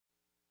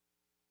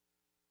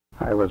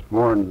I was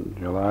born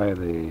July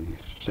the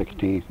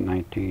 16th,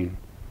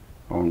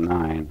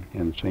 1909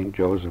 in St.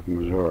 Joseph,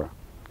 Missouri.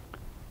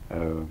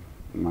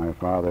 My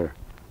father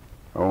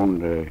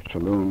owned a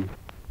saloon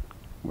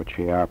which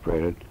he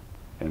operated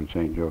in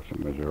St. Joseph,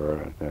 Missouri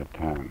at that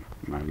time.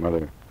 My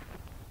mother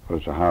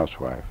was a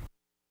housewife.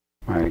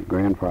 My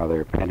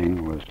grandfather,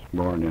 Penning, was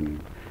born in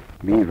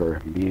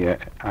Beaver,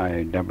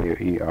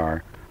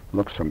 B-I-W-E-R,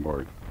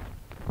 Luxembourg.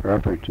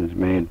 Reference is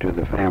made to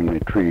the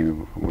family tree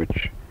with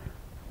which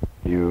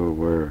you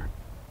were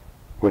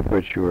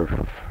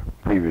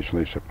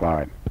previously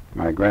supplied.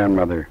 My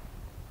grandmother,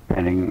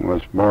 Penning,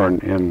 was born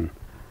in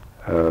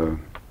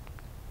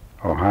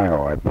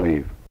Ohio, I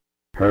believe.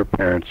 Her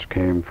parents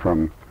came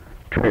from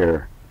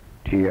Trier,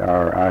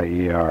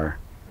 T-R-I-E-R,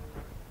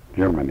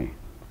 Germany.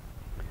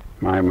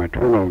 My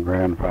maternal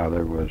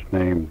grandfather was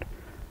named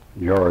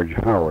George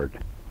Howard,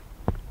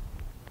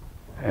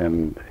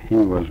 and he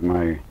was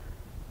my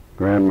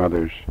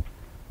grandmother's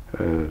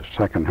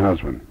second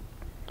husband.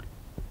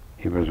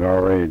 He was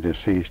already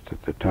deceased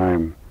at the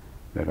time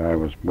that I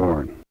was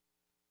born.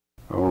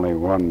 Only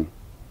one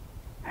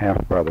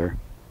half-brother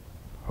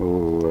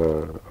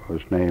who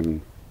was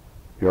named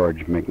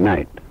George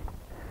McKnight.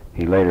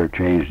 He later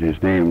changed his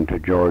name to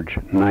George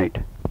Knight,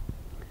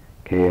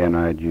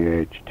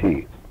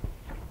 K-N-I-G-H-T.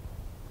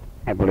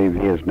 I believe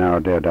he is now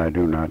dead. I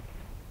do not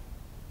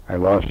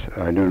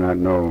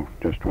know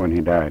just when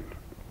he died.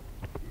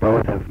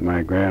 Both of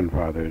my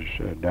grandfathers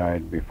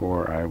died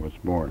before I was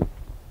born.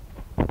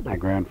 My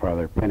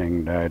grandfather,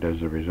 Penning, died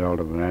as a result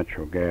of a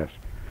natural gas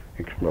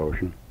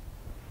explosion,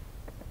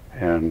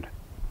 and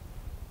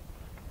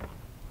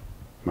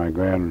my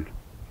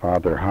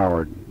grandfather,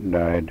 Howard,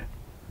 died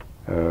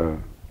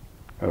of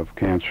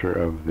cancer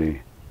of the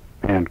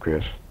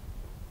pancreas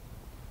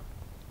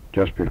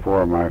just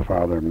before my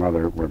father and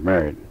mother were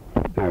married.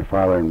 My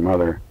father and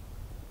mother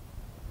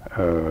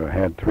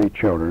had 3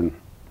 children.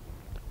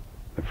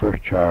 The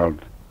first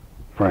child,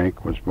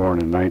 Frank, was born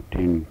in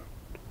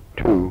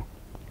 1902.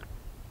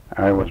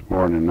 I was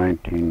born in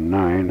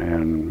 1909,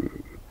 and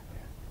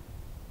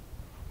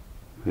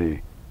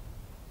the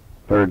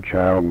third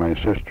child, my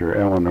sister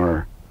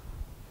Eleanor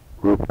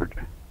Rupert,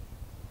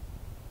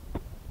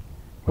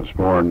 was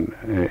born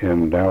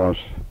in Dallas,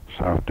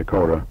 South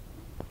Dakota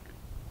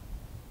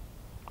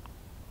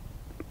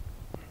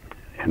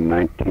in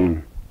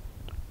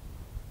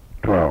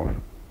 1912.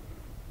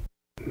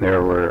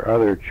 There were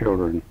other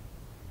children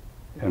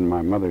in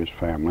my mother's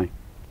family,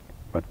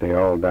 but they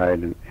all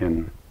died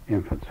in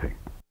infancy.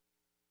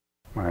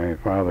 My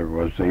father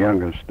was the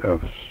youngest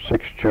of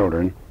 6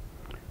 children,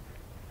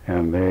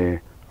 and they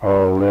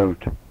all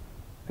lived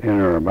in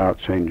or about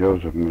St.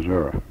 Joseph,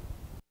 Missouri,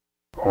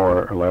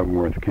 or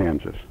Leavenworth,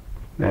 Kansas.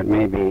 That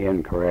may be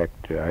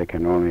incorrect. I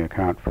can only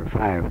account for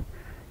 5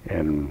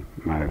 in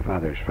my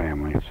father's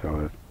family,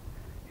 so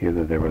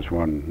either there was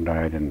one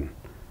died in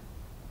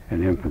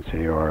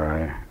infancy or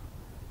I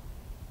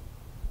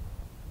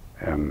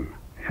am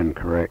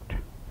incorrect.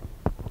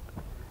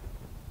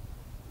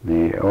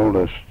 The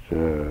oldest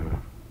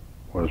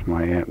was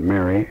my Aunt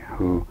Mary,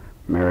 who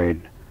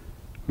married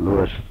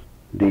Louis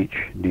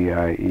Dietsch,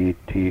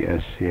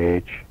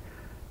 D-I-E-T-S-C-H,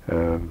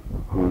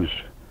 who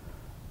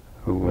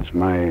was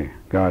my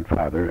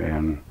godfather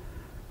and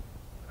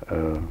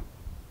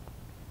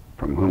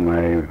from whom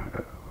I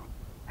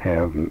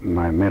have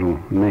my middle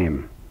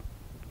name.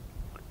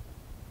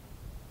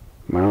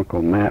 My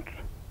Uncle Matt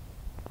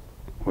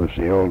was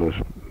the oldest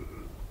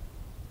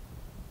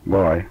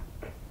boy,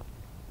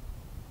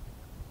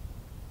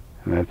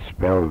 and that's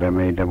spelled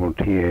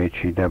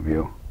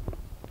M-A-T-T-H-E-W.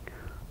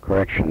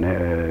 Correction,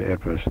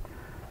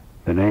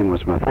 the name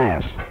was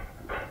Matthias,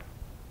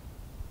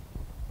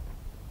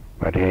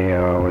 but he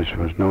always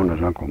was known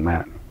as Uncle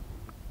Matt.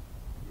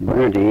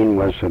 Bernadine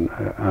was an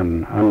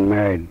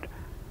unmarried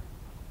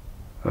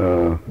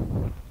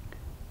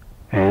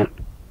aunt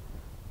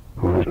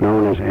who was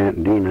known as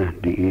Aunt Dina,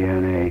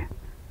 D-E-N-A,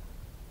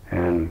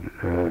 and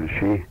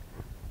she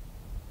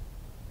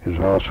is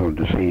also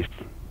deceased.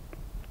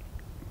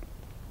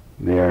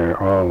 They are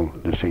all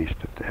deceased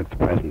at the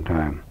present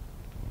time.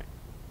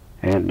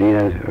 Aunt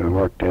Dina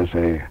worked as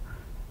a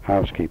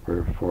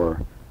housekeeper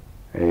for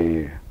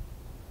a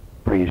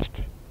priest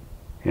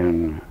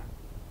in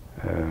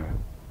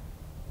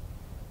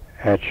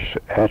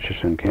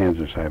Atchison,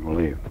 Kansas, I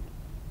believe.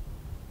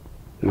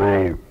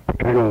 My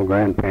paternal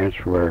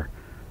grandparents were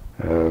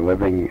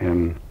living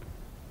in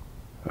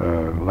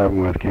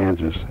Leavenworth,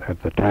 Kansas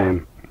at the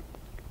time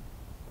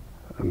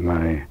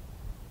my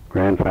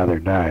grandfather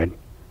died,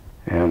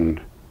 and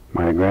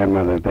my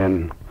grandmother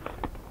then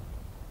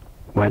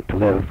went to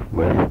live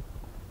with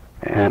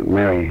Aunt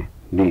Mary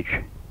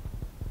Dietsch.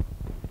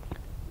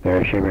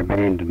 There she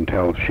remained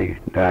until she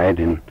died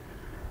in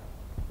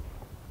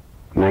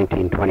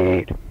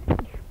 1928.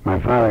 My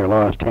father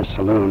lost his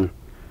saloon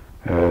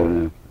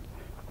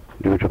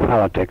due to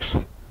politics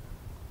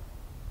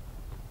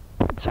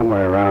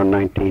somewhere around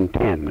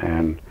 1910,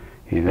 and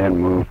he then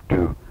moved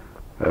to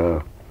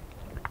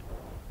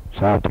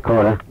South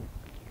Dakota,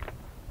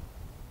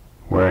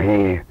 where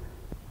he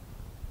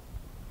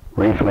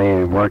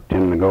Briefly worked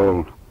in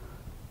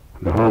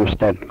the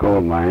Homestead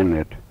gold mine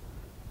at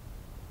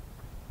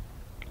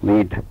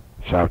Lead,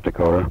 South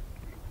Dakota,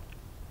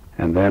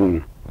 and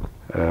then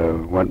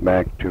went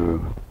back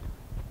to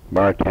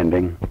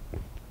bartending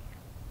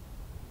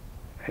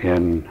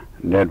in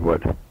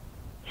Deadwood,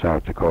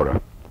 South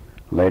Dakota.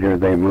 Later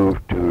they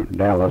moved to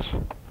Dallas,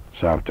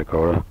 South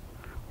Dakota,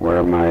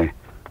 where my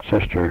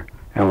sister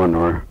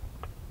Eleanor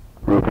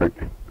Rupert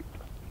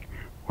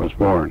was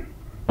born.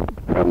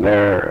 From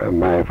there,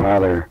 my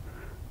father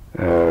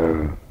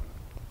and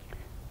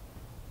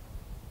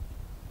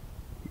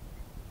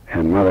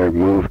mother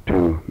moved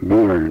to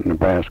Beamer,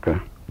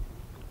 Nebraska,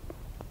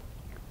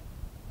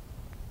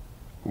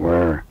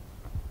 where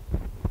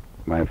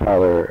my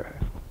father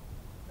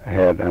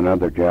had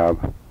another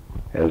job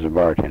as a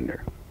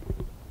bartender.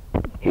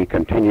 He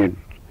continued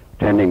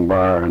tending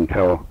bar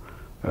until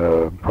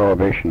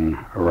Prohibition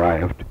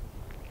arrived,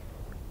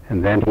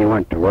 and then he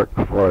went to work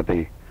for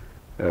the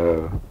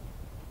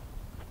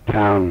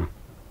town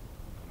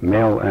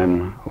mill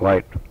and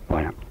light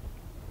plant.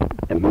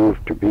 The move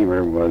to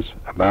Beamer was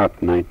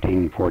about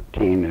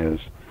 1914, as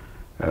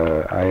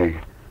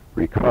I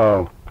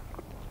recall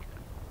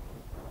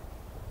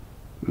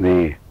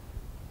the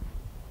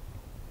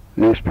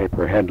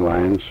newspaper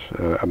headlines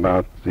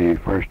about the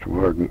First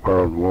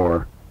World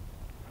War,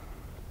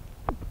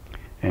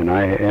 and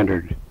I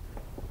entered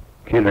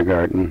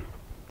kindergarten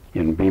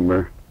in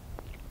Beamer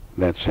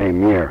that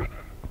same year.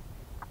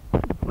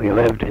 We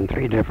lived in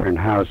 3 different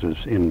houses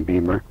in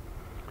Beamer,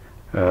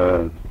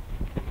 the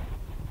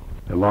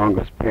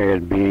longest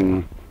period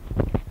being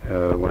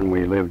when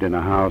we lived in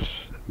a house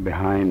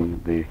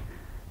behind the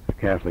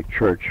Catholic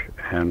Church,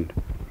 and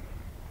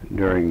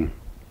during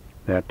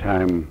that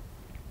time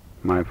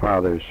my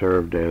father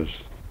served as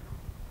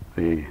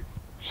the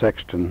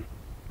sexton,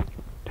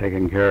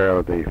 taking care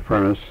of the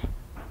furnace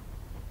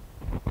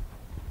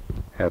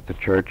at the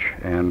church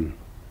and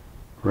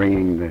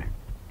ringing the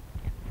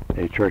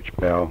church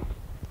bell,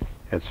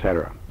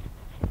 etc.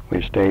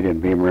 We stayed in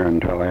Beamer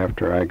until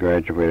after I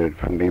graduated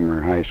from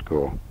Beamer High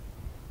School.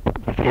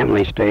 The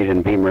family stayed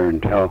in Beamer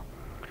until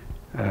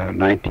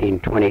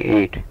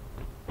 1928,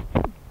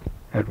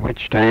 at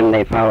which time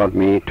they followed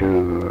me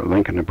to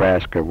Lincoln,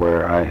 Nebraska,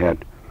 where I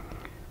had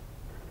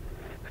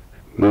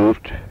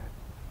moved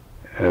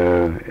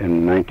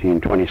in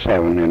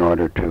 1927 in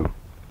order to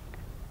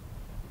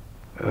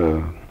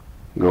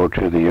go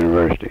to the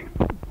university.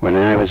 When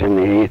I was in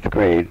the 8th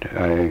grade,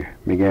 I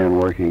began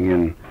working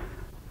in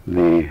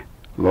the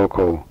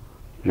local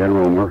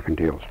general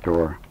mercantile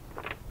store,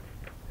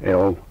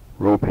 L.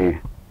 Roepe,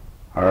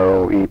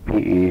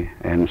 R-O-E-P-E,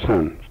 and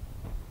Sons.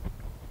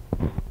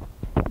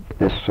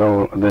 This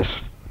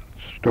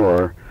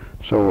store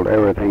sold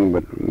everything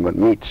but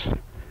meats.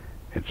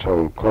 It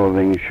sold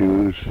clothing,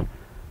 shoes,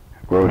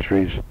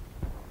 groceries,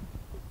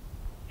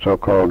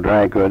 so-called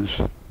dry goods,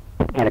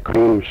 and a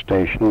cream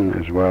station,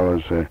 as well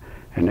as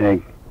an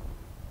egg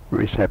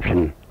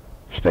reception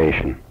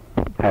station.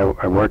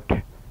 I worked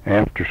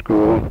after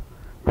school,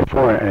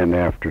 before and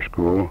after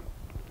school.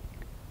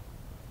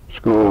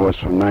 School was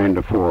from 9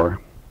 to 4.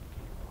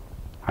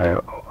 I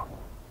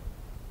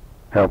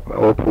helped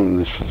open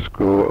the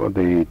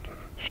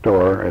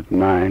store at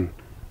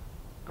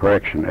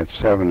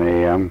 7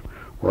 a.m.,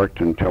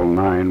 worked until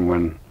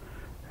 9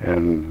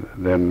 and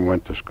then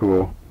went to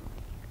school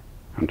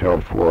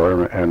until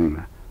 4,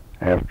 and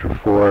after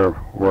 4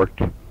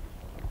 worked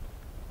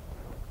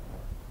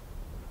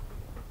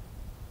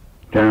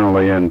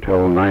generally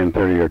until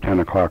 9:30 or 10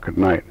 o'clock at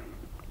night,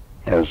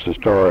 as the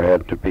store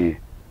had to be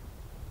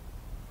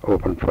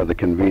open for the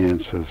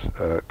convenience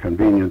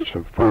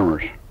of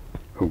farmers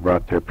who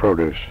brought their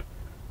produce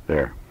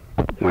there.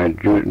 My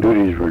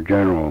duties were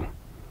general.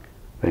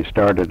 They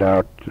started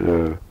out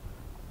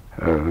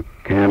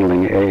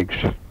handling eggs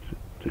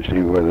to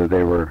see whether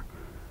they were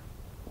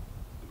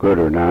good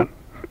or not,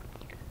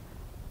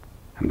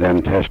 and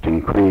then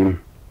testing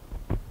cream,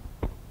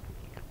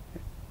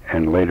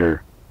 and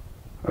later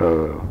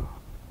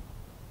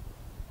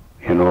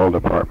in all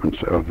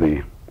departments of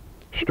the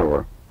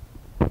store.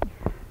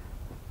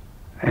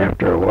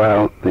 After a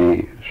while,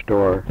 the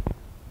store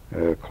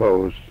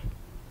closed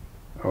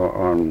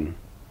on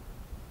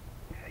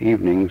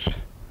evenings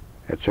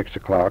at 6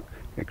 o'clock,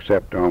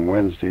 except on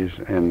Wednesdays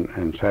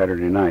and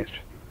Saturday nights,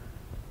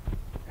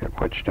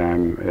 at which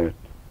time it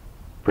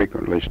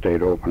frequently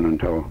stayed open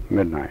until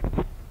midnight.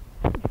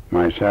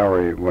 My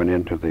salary went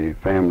into the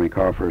family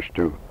coffers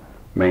to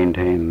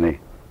maintain the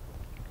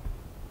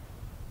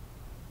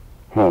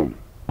home.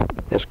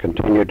 This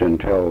continued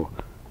until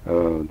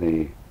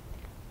the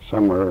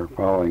summer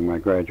following my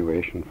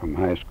graduation from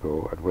high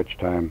school, at which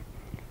time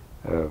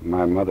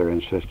my mother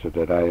insisted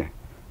that I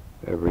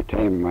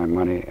retain my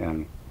money,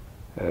 and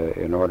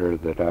in order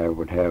that I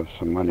would have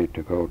some money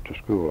to go to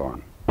school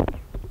on.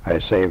 I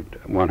saved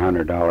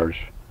 $100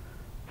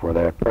 for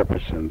that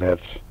purpose, and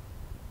that's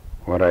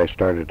what I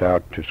started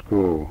out to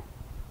school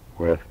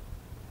with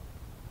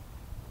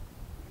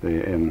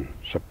in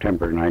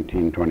September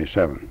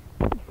 1927.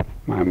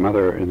 My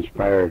mother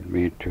inspired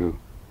me to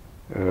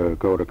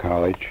go to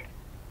college,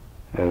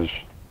 as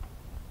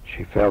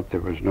she felt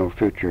there was no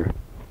future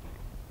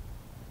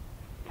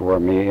for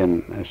me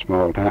in a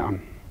small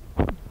town.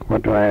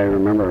 What do I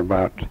remember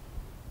about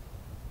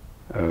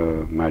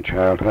my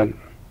childhood?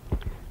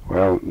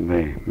 Well,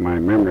 my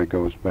memory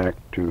goes back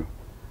to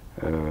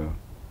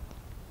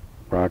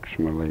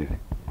approximately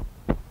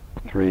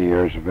 3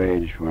 years of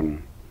age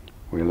when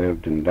we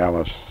lived in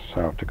Dallas,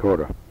 South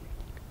Dakota.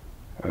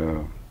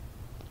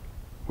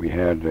 We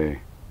had a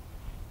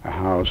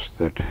house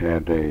that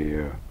had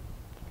a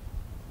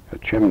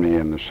chimney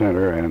in the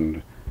center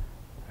and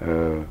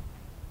a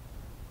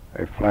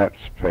flat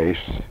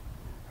space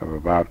of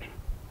about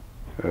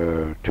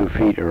 2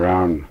 feet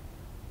around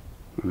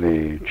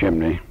the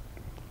chimney,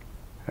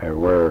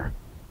 where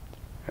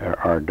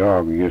our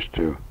dog used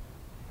to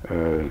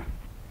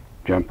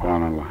jump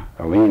on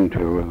a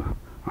lean-to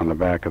on the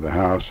back of the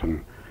house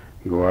and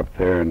go up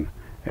there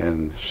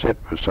and sit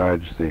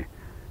beside the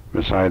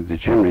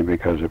chimney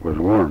because it was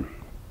warm.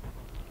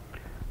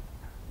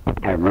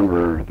 I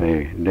remember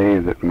the day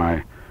that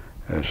my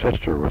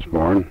sister was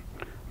born.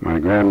 My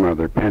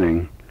grandmother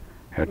Penning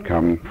had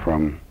come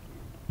from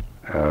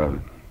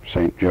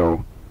St.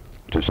 Joe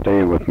to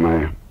stay with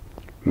my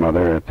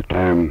mother at the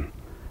time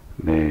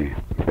the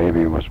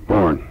baby was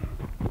born.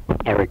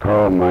 I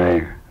recall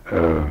my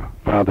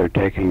father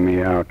taking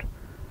me out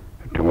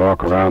to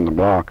walk around the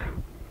block,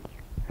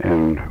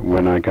 and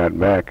when I got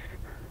back,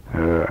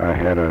 I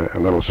had a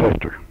little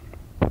sister.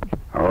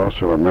 I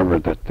also remember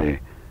that the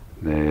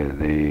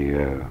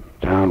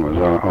town was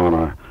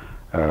on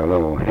a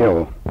little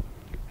hill,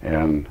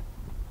 and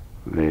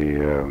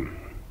the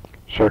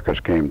circus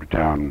came to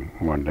town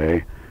one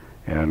day,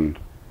 and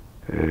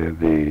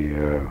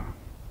the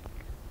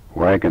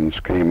wagons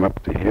came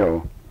up the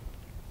hill,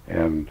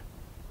 and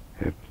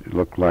it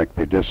looked like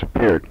they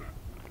disappeared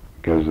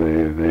because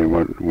they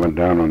went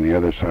down on the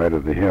other side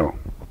of the hill.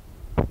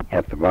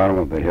 At the bottom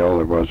of the hill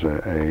there was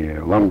a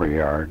lumber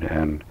yard,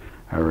 and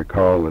I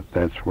recall that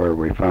that's where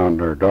we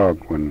found our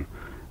dog when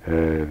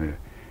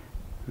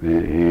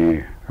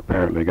he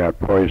apparently got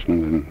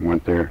poisoned and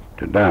went there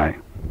to die.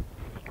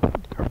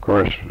 Of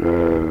course,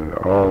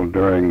 all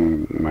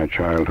during my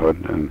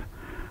childhood and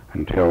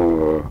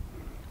until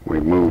we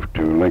moved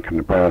to Lincoln,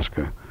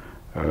 Nebraska,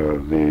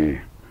 the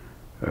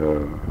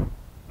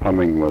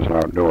plumbing was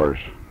outdoors.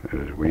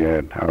 We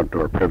had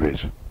outdoor privies.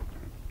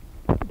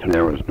 And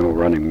there was no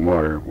running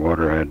water.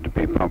 Water had to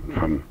be pumped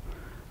from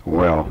a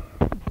well.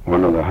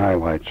 One of the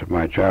highlights of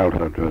my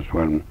childhood was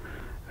when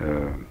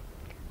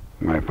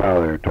my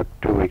father took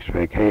 2 weeks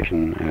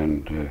vacation,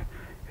 and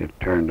it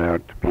turned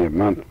out to be a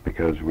month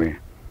because we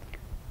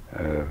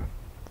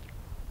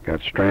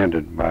got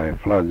stranded by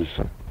floods.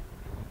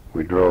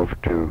 We drove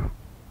in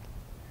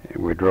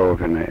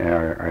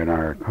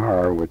our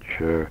car, which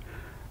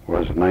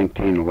was a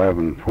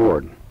 1911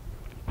 Ford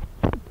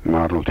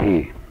Model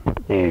T.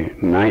 The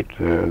night,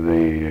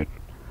 the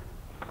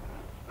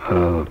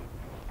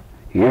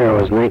year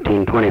was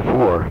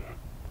 1924.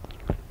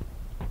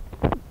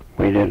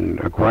 We didn't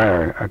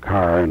acquire a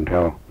car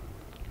until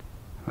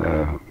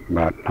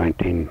about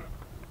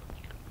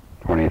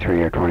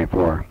 1923 or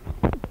 24.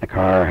 The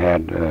car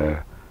had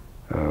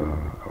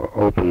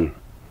open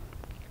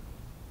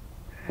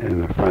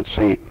in the front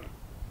seat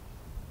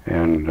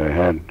and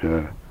had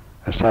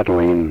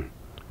acetylene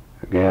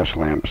gas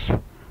lamps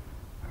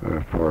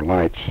for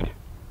lights,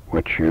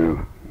 which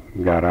you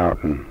got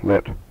out and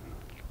lit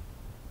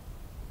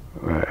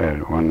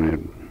when it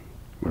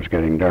was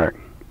getting dark.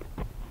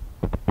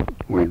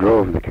 We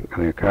drove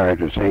the car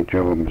to St.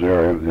 Joe,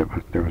 Missouri.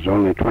 There was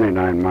only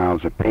 29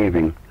 miles of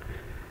paving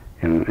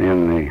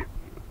in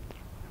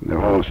the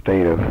whole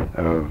state of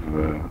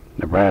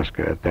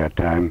Nebraska at that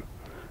time,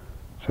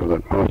 so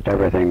that most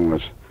everything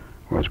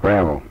was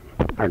gravel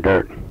or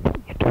dirt.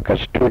 It took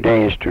us 2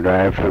 days to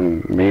drive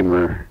from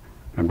Beamer,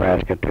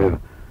 Nebraska to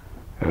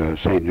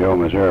St. Joe,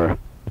 Missouri.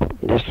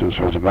 The distance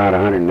was about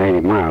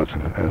 180 miles,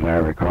 as I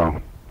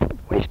recall.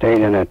 We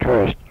stayed in a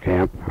tourist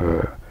camp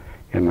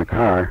in the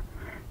car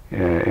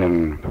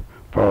in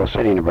Falls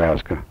City,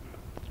 Nebraska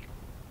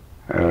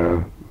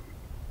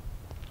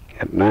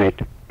at night,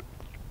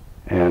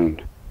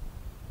 and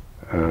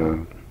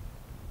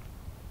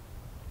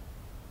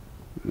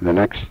the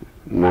next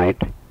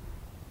night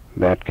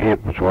that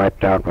camp was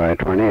wiped out by a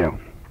tornado.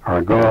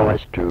 Our goal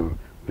was to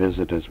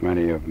visit as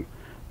many of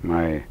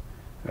my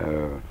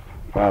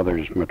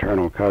father's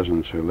maternal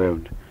cousins who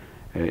lived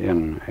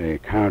in a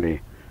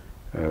county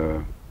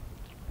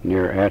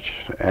near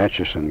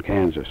Atchison,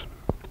 Kansas.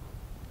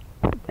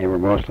 They were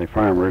mostly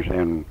farmers,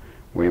 and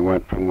we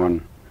went from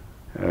one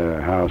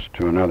house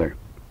to another.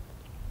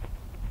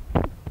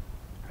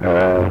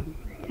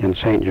 In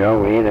St.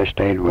 Joe, we either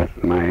stayed with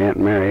my Aunt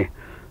Mary,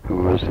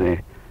 who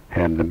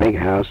had the big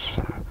house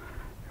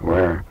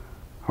where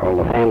all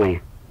the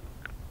family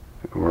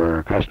were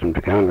accustomed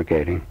to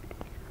congregating,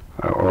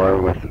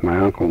 or with my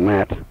Uncle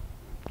Matt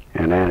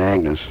and Aunt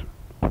Agnes,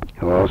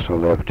 who also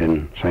lived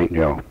in St.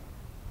 Joe.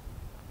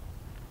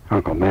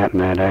 Uncle Matt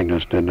and Aunt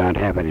Agnes did not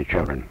have any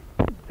children.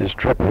 This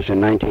trip was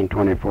in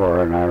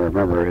 1924, and I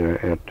remember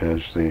it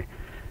as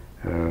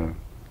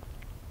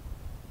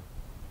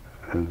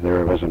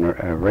there was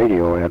a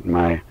radio at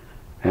my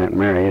Aunt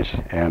Mary's,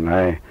 and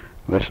I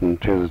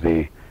listened to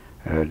the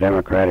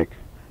Democratic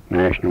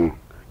National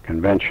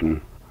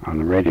Convention on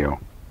the radio.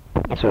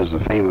 This was the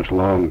famous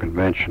long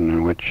convention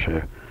in which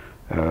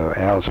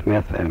Al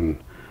Smith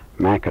and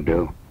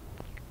McAdoo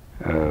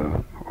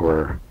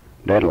were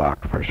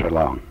deadlocked for so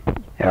long.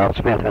 Al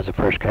Smith was the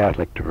first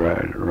Catholic to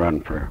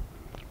run for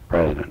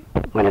president.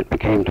 When it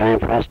became time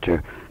for us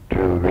to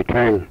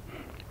return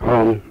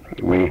home,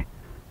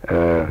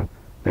 there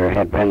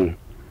had been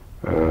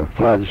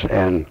floods,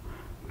 and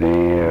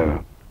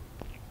the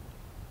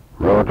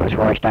road was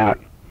washed out.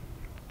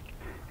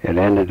 It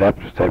ended up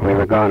that we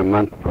were gone a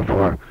month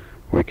before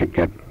we could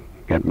get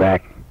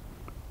back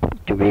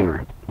to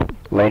Beamer.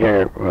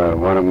 Later,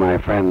 one of my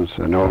friends,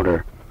 an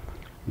older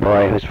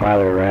boy whose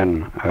father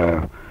ran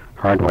a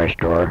hardware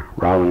store,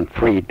 Roland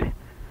Freed,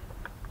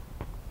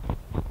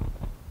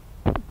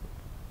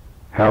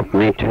 helped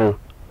me to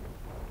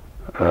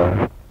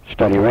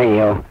study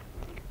radio,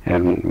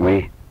 and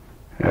we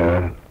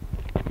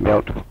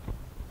built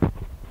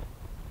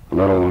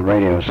little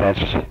radio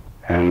sets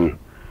and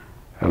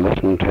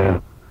listened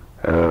to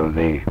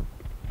the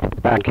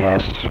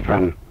broadcasts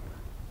from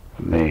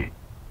the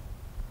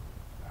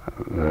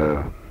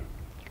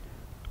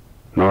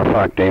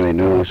Norfolk Daily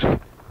News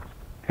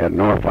at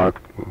Norfolk,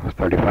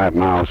 35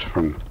 miles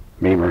from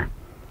Beamer,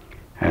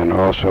 and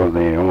also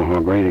the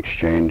Omaha Grain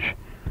Exchange,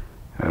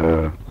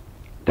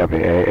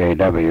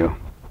 WAAW,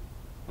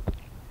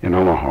 in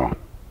Omaha.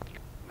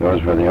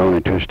 Those were the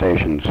only two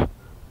stations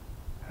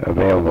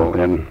available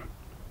in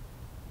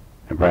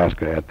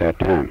Nebraska at that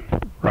time.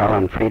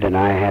 Roland Freed and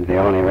I had the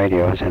only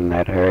radios in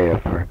that area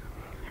for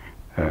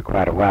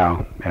quite a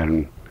while,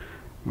 and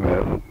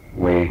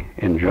we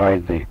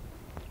enjoyed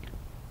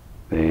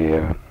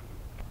the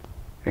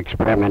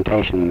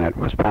experimentation that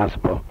was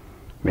possible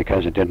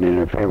because it didn't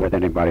interfere with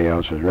anybody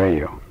else's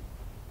radio.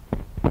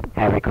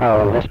 I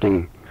recall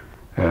listening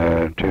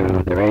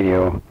to the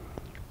radio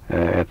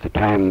at the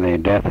time the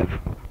death of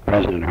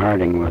President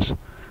Harding was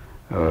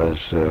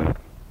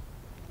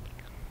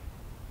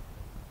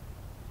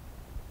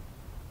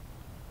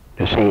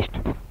deceased.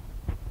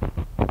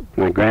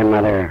 My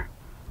grandmother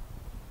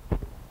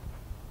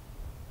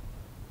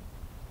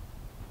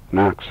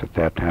Knox at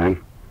that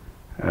time,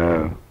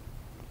 Your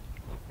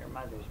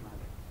mother's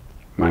mother.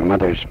 my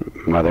mother's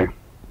mother,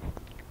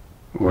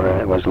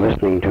 was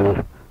listening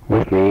to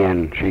with me,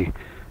 and she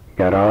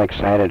got all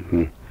excited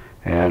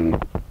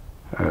and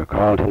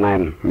called to my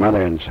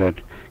mother and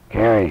said,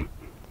 Carrie,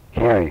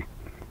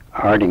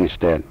 Harding's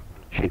dead.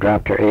 She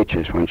dropped her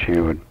H's when she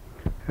would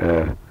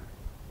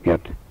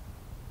get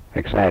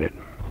excited.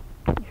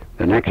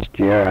 The next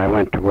year I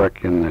went to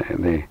work in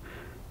the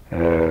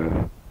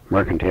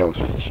mercantile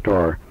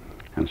store,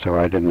 and so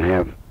I didn't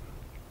have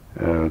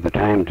the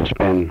time to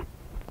spend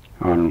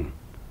on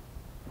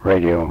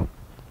radio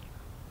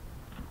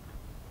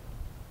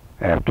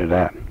after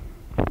that.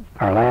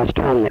 Our last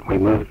home that we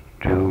moved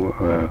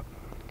to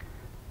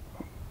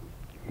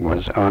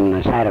was on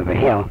the side of a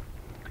hill,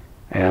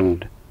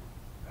 and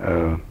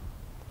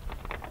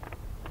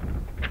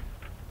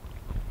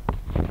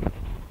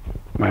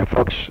my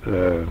folks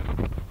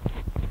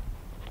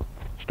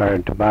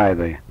started to buy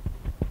the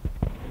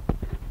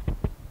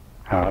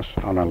house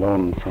on a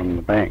loan from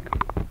the bank.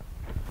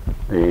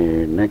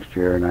 The next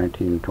year,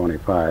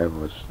 1925,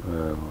 was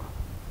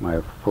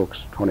my folks'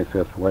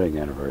 25th wedding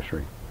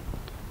anniversary,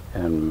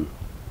 and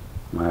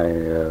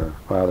my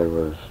father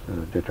was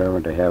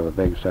determined to have a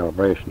big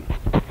celebration.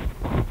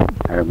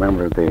 I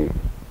remember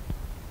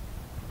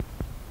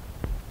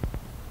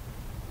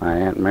my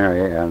Aunt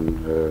Mary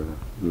and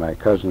my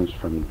cousins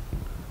from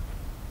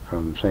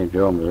St.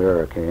 Joe,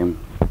 Missouri came,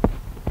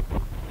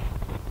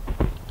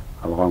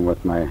 along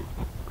with my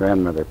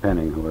grandmother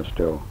Penning, who was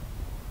still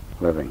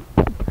living.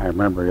 I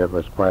remember it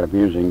was quite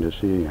amusing to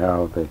see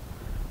how the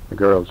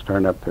girls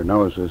turned up their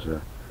noses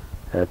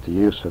at the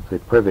use of the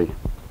privy,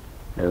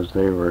 as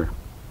they were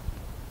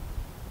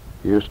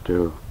used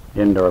to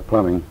indoor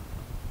plumbing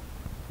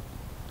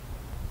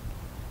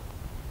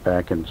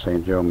back in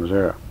St. Joe,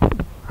 Missouri.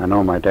 I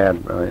know my dad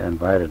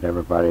invited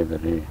everybody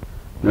that he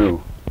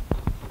knew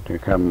to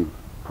come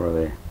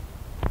for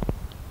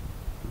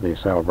the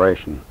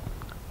celebration.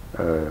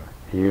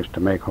 He used to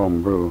make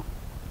home brew,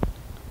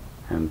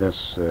 and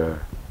this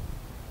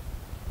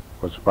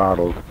was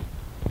bottled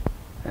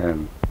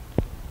and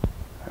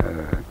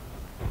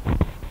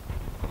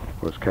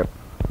was kept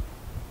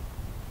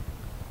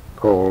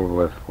cold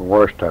with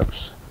wash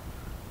tubs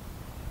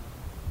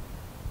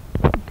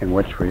in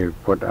which we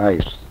put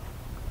ice.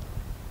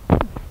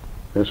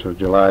 This was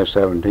July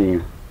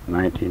 17,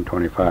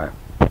 1925,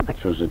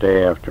 which was the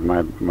day after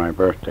my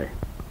birthday.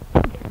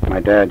 My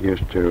dad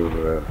used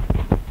to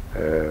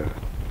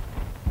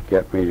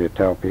get me to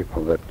tell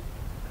people that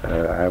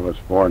I was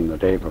born the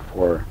day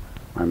before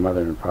my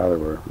mother and father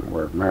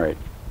were married,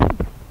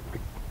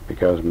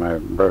 because my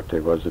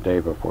birthday was the day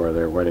before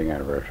their wedding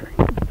anniversary.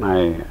 My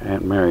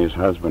Aunt Mary's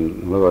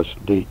husband, Louis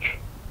Deach,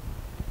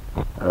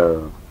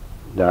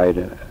 died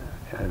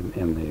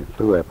in the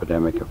flu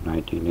epidemic of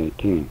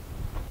 1918.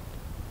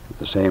 At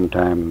the same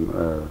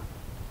time,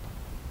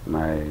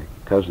 my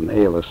cousin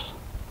Alice,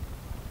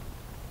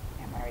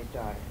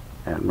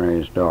 Aunt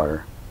Mary's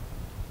daughter,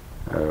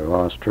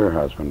 lost her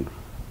husband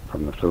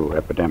from the flu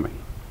epidemic.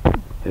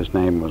 His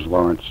name was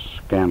Lawrence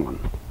Scanlon.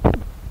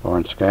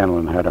 Lawrence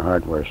Scanlon had a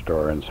hardware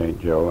store in St.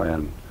 Joe,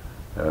 and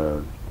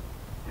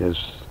his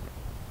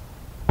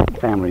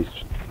family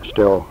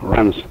still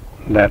runs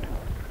that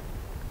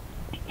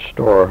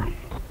store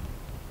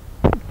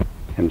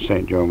in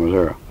St. Joe,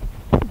 Missouri.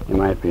 You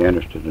might be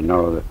interested to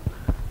know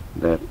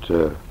that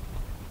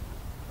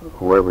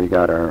where we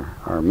got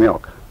our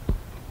milk,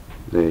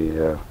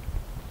 the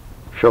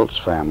Schultz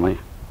family,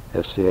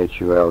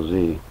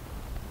 S-C-H-U-L-Z,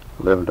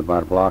 lived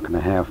about a block and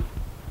a half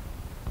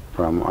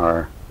from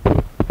our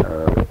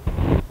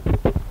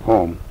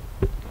home,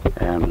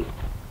 and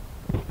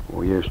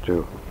we used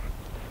to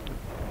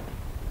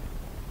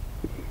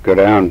go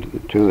down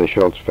to the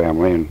Schultz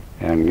family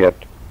and get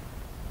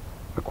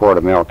a quart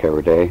of milk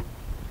every day.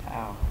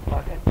 Oh,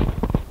 bucket?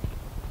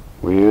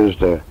 We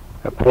used a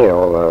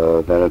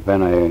pail that had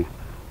been a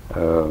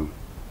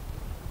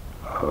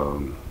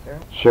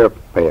syrup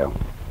pail.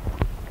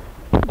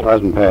 It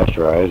wasn't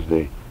pasteurized.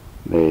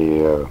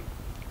 The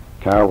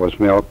cow was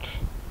milked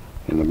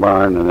in the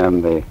barn, and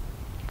then the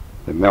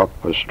milk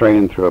was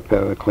strained through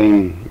a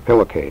clean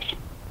pillowcase.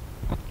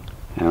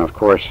 And of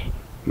course,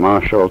 Ma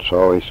Schultz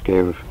always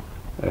gave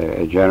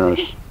a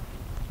generous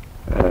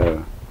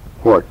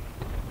quart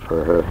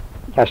for her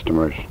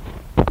customers.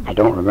 I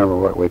don't remember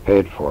what we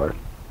paid for it,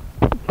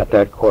 but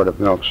that quart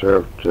of milk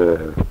served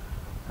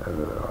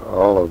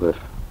all of the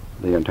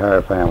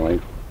entire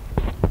family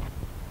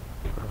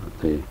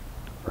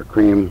for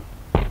cream,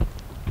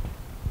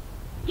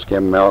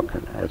 skim milk,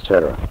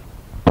 etc.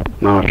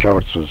 Ma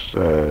Schultz's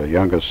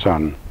youngest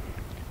son,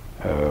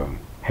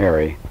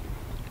 Harry,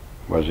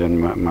 was in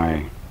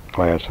my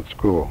class at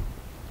school,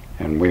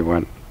 and we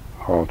went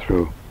all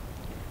through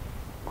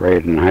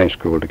grade and high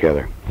school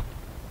together.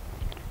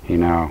 He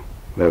now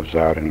lives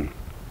out in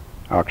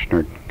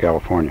Oxnard,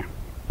 California.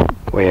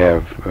 We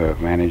have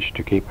managed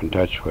to keep in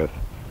touch with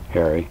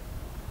Harry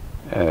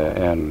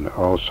and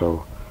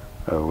also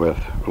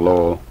with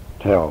Lowell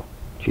Tell,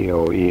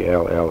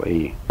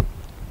 T-O-E-L-L-E,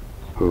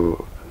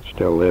 who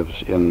still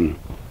lives in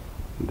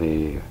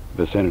the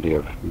vicinity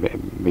of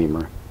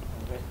Beamer.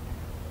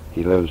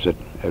 He lives at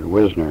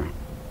Wisner,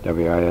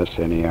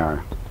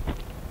 W-I-S-N-E-R,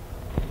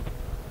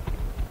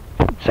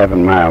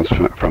 7 miles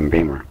from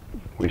Beamer.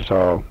 We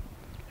saw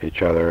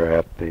each other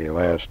at the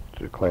last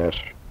class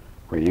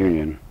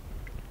reunion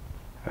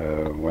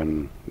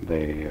when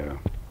they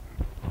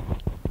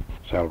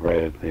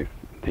celebrated the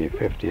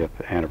 50th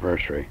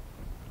anniversary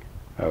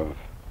of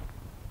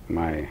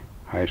my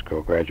high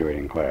school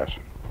graduating class.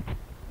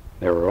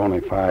 There were only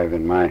 5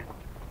 in my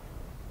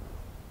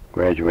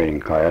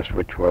graduating class,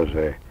 which was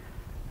a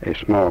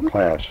small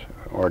class.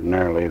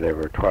 Ordinarily there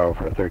were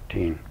 12 or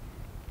 13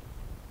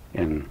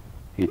 in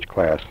each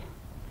class.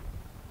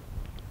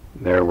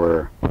 There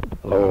were,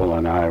 Lowell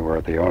and I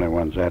were the only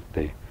ones at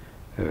the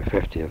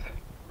 50th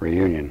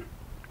reunion.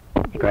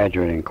 The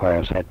graduating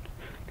class had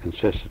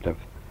consisted of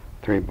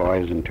 3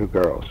 boys and 2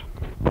 girls.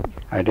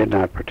 I did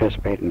not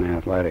participate in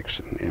athletics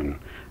in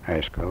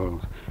high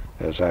school,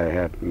 as I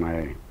had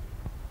my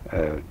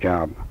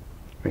job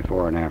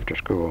before and after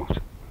school.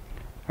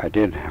 I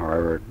did,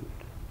 however,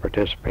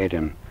 participate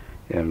in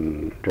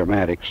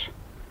dramatics.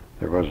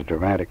 There was a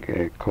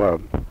dramatic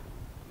club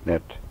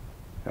that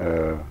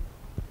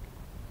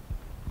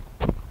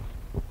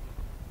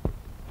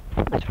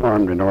was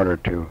formed in order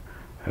to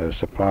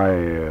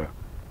supply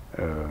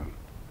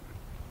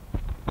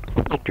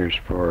actors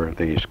for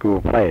the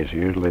school plays.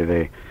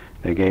 Usually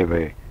they gave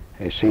a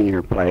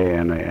senior play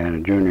and a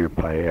junior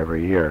play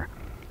every year,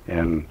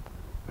 and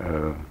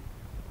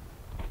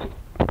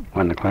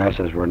when the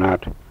classes were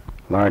not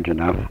large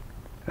enough,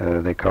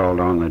 they called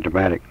on the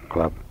dramatic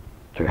club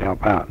to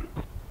help out.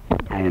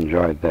 I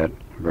enjoyed that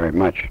very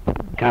much.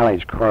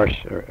 College course,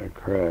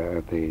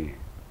 the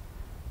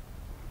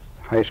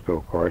high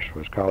school course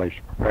was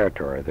college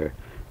preparatory. There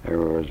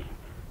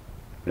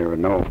were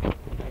no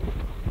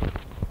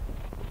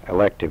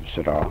electives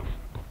at all.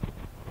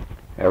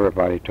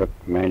 Everybody took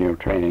manual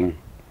training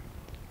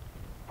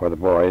for the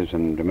boys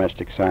and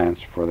domestic science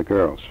for the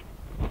girls.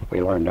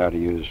 We learned how to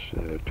use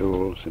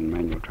tools in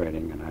manual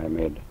training, and I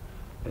made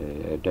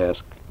a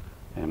desk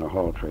and a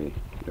hall tree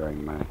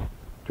during my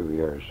 2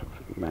 years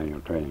of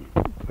manual training.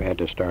 We had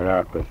to start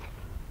out with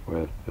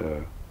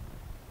the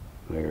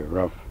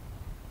rough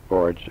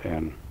boards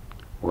and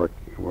work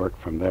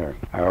from there.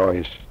 I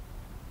always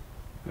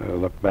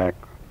look back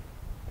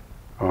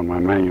on my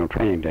manual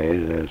training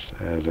days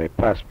as a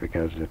plus,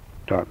 because it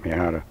taught me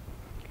how to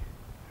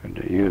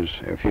use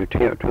a few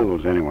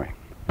tools anyway.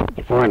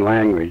 The foreign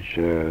language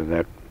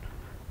that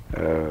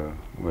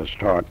was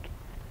taught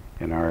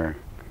in our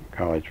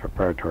college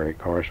preparatory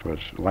course was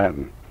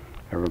Latin.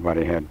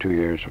 everybody had 2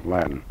 years of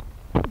Latin.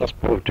 This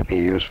proved to be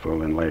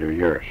useful in later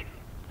years.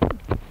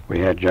 We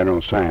had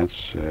general science,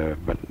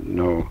 but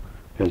no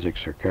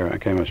physics or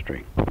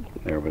chemistry.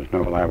 There was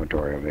no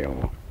laboratory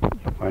available.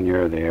 One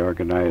year they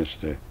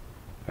organized a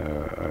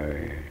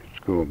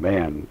school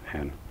band,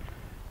 and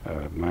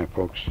my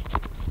folks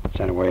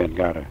sent away and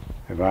got a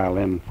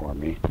violin for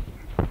me,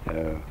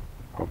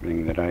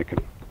 hoping that I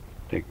could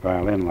take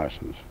violin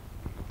lessons.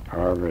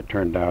 However, it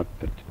turned out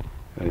that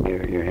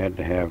you had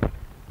to have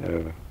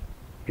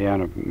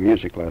piano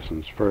music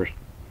lessons first,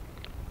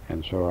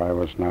 and so I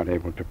was not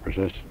able to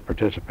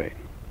participate.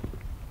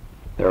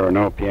 There were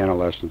no piano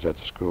lessons at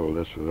the school.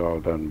 This was all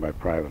done by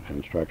private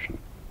instruction.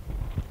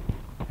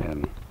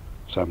 And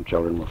some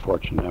children were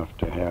fortunate enough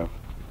to have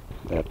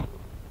that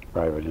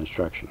private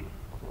instruction.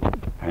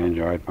 I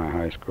enjoyed my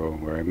high school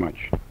very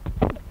much.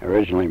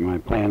 Originally, my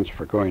plans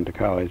for going to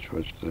college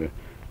was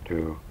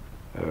to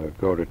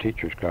go to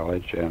teachers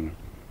college and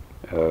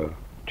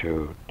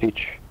to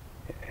teach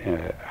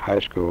high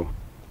school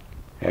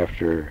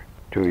after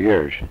 2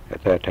 years.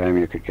 At that time,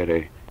 you could get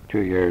a 2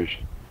 years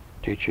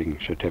teaching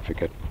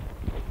certificate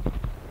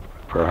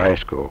for high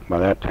school. By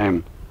that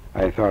time,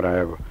 I thought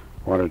I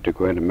wanted to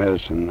go into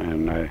medicine,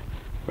 and I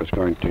was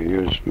going to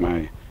use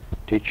my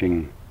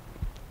teaching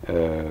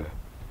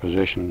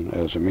position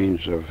as a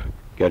means of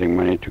getting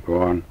money to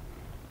go on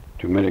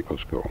to medical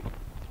school.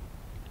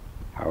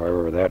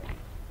 However, that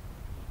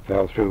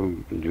fell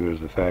through due to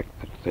the fact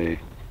that they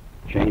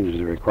changed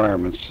the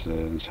requirements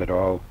and said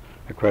all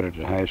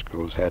accredited high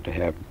schools had to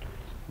have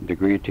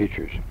degree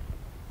teachers.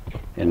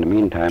 In the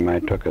meantime, I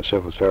took a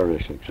civil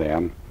service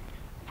exam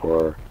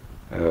for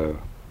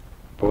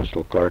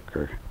postal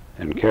clerk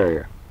and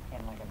carrier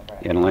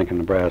in Lincoln,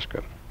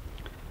 Nebraska.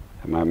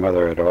 And my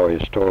mother had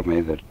always told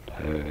me that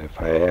if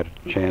I had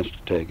a chance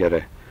to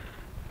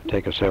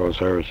take a civil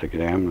service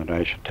exam, that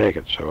I should take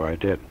it, so I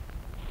did.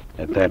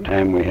 At that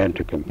time, we had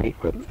to compete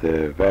with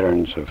the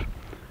veterans of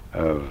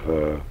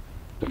the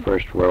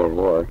First World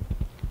War,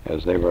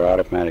 as they were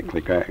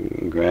automatically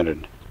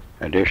granted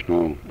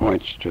additional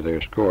points to their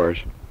scores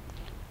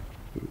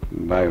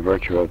by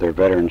virtue of their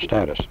veteran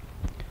status.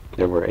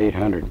 There were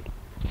 800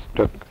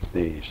 took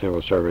the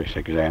civil service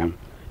exam,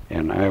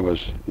 and I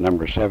was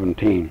number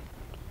 17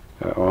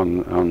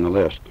 on the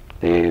list.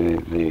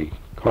 The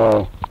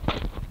call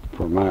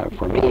for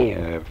me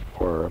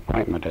for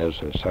appointment as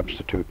a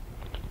substitute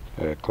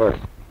clerk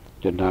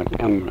did not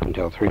come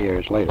until 3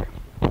 years later.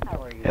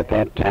 At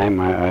that time,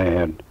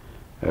 I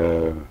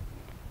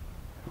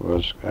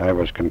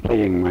was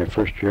completing my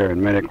first year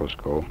in medical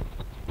school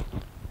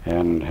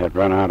and had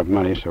run out of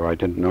money, so I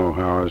didn't know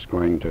how I was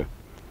going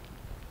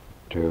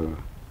to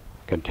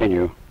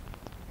continue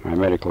my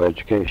medical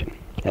education.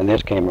 And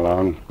this came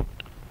along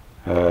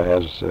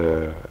as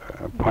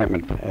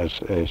appointment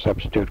as a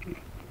substitute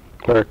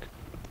clerk,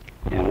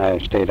 and I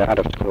stayed out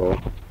of school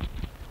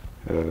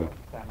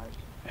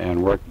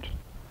and worked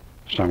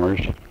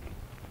summers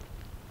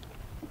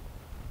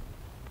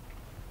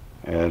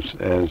as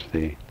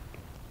the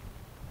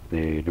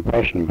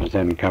Depression was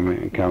then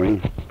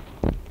coming,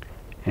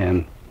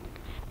 and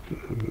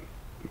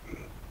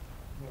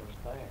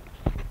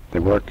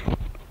the work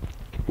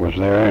was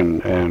there,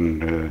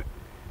 and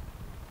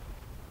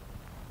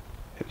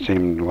it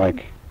seemed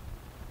like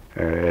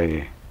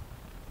a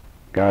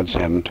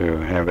godsend to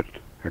have it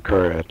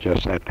occur at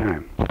just that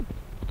time.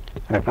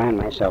 I find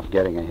myself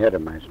getting ahead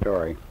of my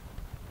story.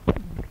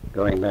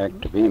 Going back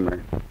to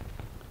Beamer,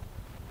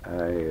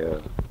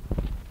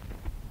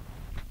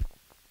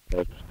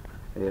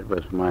 it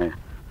was my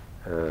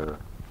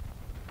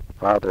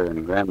father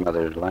and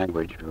grandmother's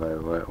language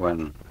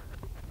when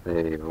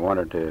they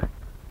wanted to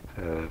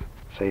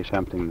say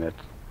something that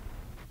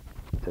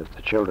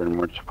the children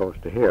weren't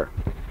supposed to hear.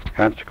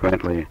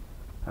 Consequently,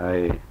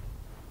 I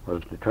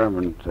was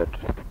determined that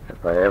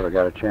if I ever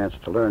got a chance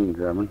to learn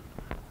German,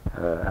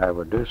 I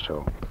would do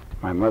so.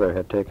 My mother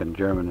had taken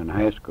German in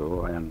high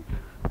school, and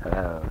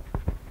I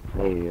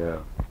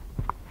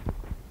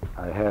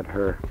had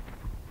her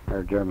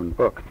German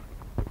book,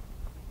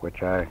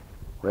 which I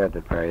read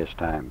at various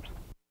times.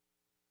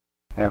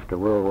 After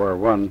World War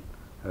I,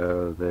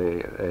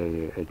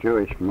 a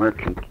Jewish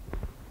merchant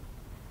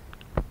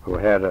who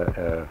had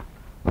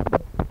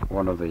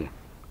one of the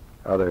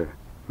other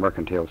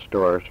mercantile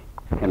stores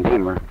in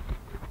Beamer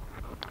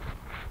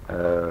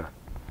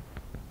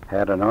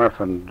had an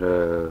orphaned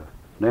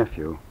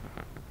nephew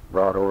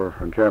brought over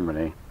from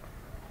Germany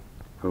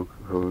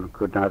who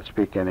could not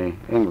speak any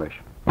English.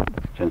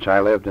 Since I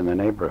lived in the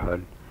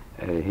neighborhood,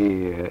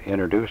 he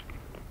introduced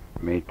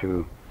me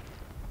to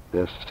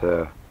this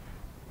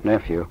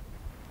nephew,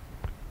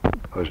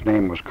 whose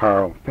name was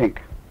Carl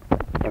Fink.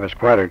 There was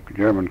quite a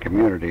German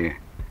community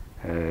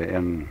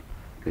in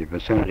the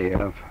vicinity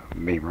of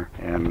Beamer,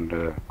 and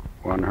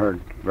one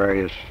heard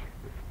various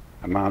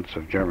amounts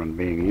of German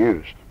being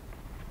used.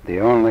 The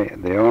only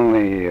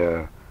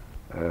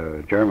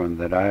German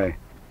that I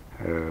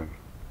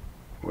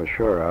was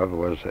sure of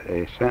was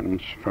a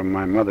sentence from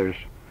my mother's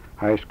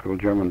high school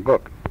German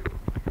book,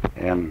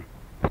 and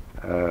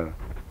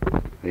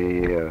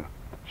the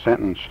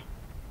sentence.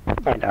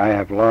 I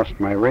have lost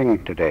my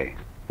ring today.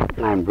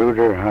 Mein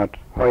Bruder hat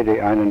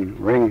heute einen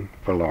Ring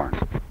verloren.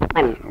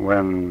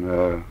 When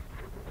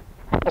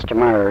Mr.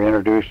 Meyer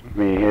introduced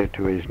me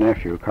to his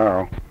nephew,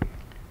 Carl,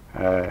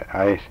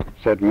 I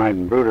said,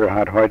 Mein Bruder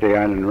hat heute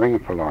einen Ring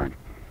verloren.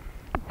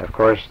 Of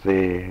course,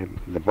 the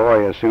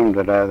boy assumed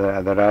that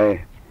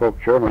I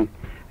spoke German,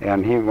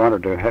 and he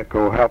wanted to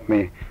go help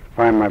me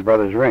find my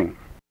brother's ring.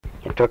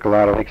 It took a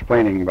lot of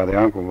explaining by the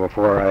uncle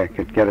before I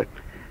could get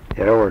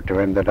over to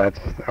him that that's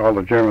all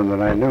the German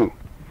that I knew.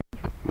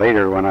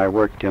 Later, when I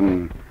worked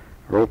in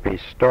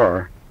Ropey's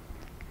store,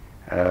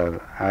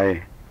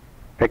 I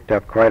picked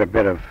up quite a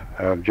bit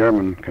of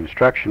German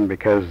construction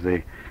because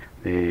the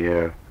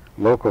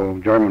local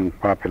German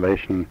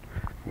population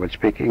would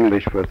speak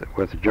English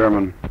with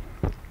German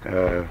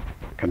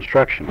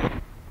construction.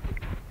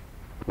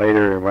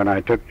 Later, when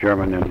I took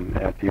German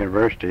at the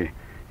university,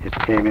 it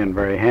came in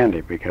very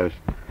handy because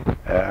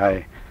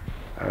I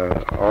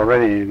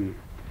already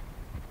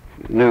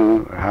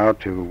knew how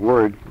to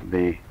word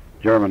the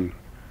German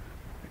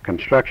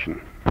construction.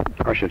 Of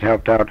course, it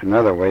helped out in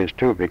other ways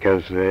too,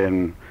 because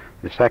in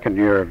the second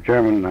year of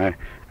German,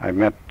 I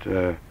met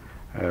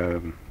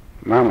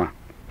Mama,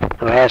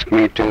 who asked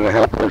me to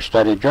help her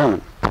study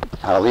German.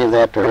 I'll leave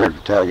that to her to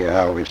tell you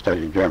how we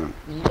studied German.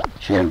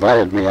 She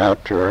invited me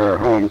out to her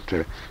home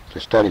to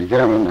study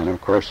German, and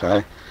of course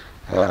I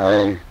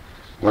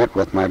went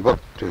with my book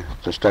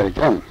to study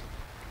German,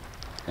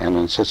 and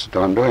insisted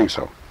on doing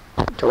so.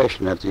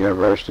 Tuition at the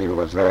university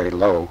was very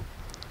low,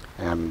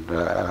 and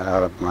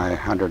out of my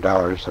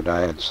 $100 that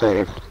I had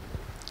saved,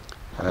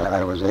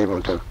 I was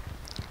able to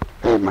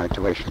pay my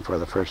tuition for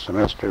the first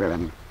semester,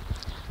 and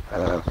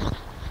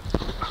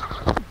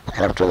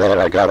after that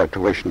I got a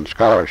tuition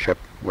scholarship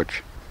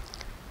which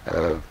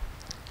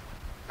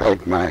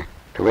paid my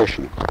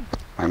tuition.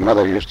 My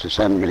mother used to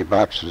send me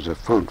boxes of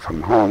food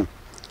from home,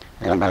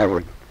 and I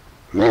would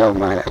mail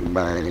my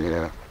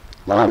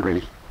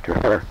laundry to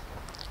her,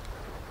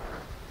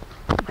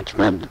 which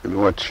made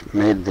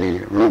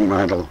the room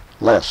rental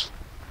less.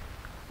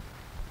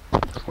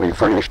 We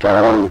furnished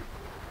our own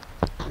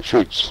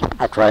sheets.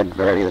 I tried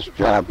various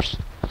jobs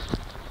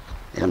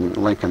in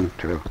Lincoln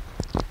to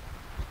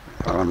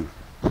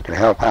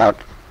help out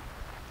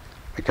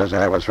because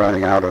I was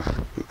running out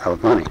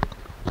of money.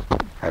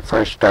 I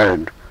first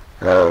started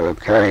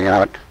carrying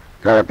out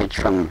garbage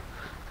from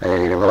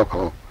a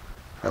local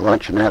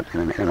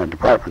luncheonette in a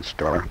department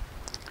store,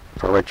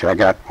 for which I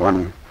got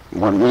one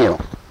meal.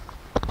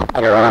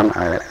 Later on,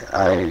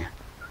 I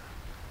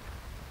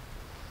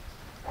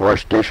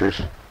washed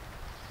dishes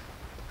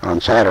on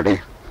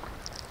Saturday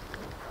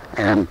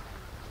and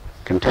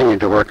continued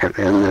to work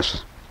in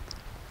this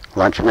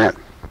luncheonette,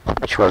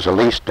 which was a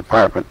leased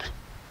department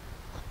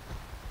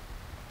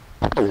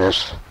in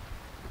this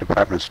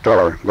department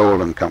store,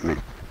 Golden Company.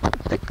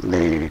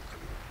 The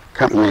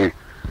company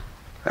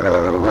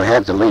who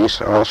had the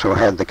lease also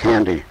had the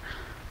candy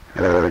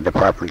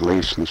department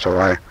lease, and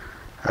so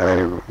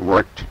I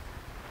worked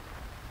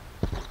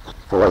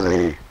for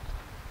the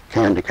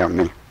candy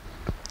company,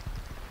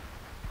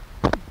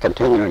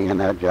 continuing in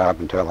that job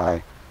until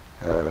I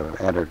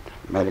entered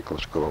medical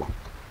school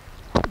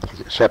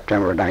in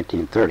September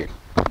 1930.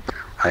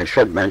 I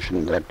should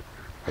mention that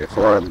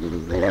before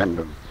the end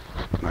of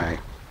my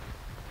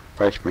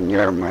freshman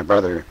year, my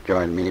brother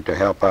joined me to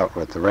help out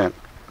with the rent,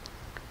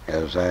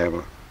 as I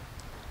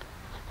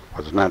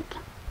was not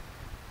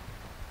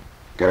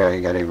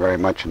getting very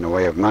much in the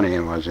way of money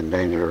and was in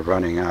danger of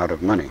running out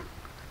of money.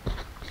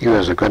 He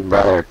was a good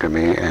brother to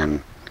me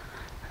and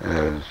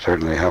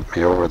certainly helped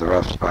me over the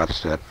rough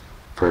spots that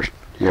first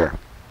year.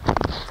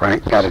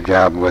 Frank got a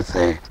job with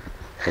a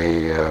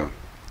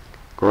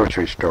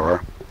grocery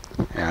store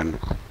and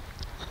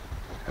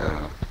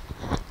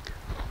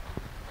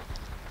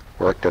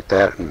worked at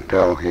that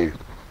until he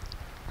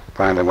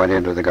finally went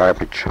into the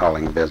garbage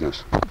hauling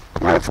business.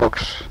 My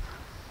folks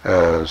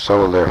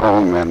sold their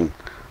home and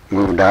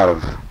moved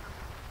out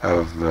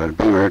of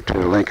Beamer to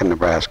Lincoln,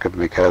 Nebraska,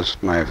 because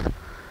my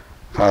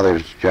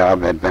father's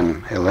job had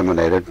been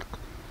eliminated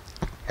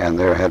and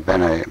there had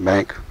been a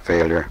bank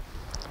failure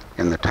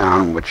in the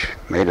town which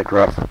made it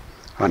rough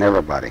on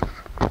everybody.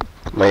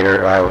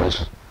 Later I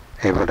was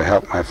able to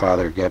help my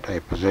father get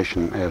a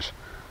position as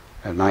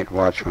a night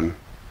watchman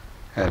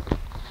at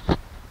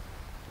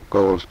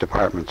Gold's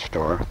department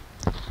store,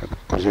 a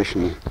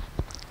position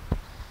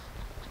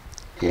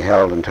he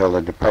held until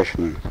the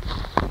Depression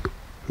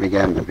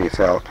began to be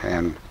felt,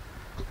 and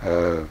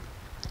the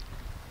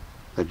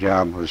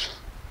job was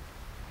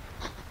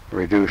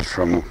reduced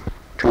from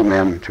 2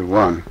 men to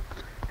 1,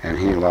 and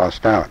he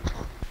lost out.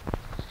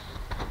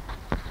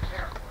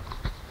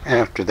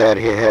 After that,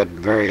 he had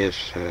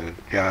various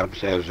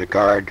jobs as a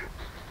guard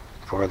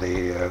for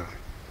the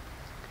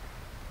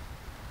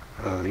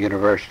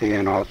university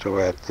and also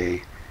at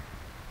the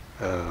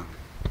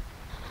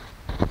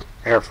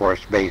Air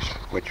Force Base,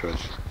 which was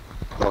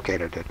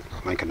located at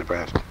Lincoln,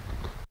 Nebraska.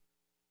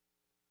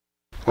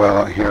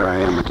 Well, here I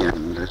am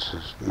again. This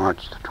is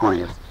March the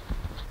 20th,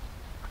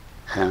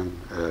 and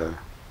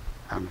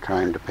I'm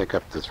trying to pick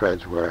up the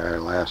threads where I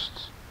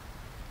last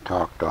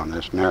talked on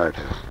this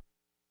narrative.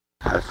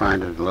 I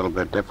find it a little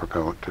bit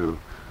difficult to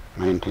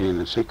maintain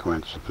the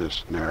sequence of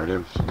this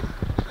narrative,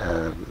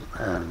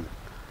 and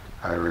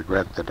I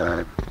regret that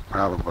I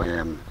probably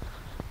am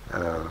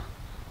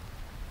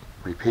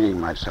repeating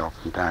myself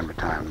from time to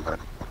time, but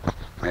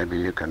maybe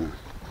you can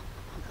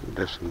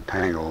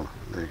disentangle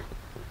the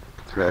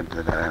thread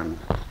that I'm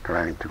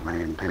trying to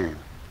maintain.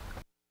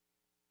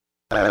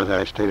 As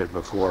I stated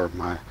before,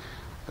 my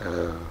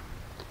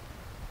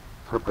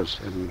purpose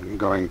in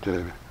going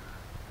to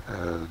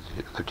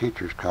the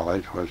Teachers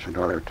College was in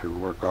order to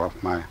work off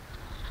my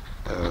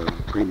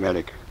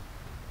pre-medic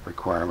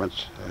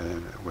requirements,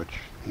 which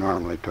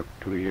normally took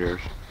 2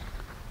 years,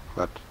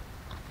 but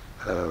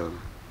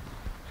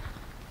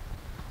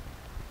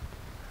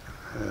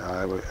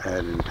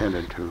had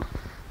intended to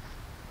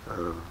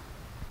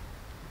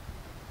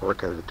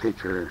work as a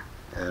teacher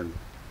and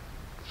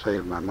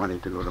save my money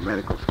to go to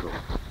medical school.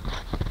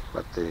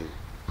 But the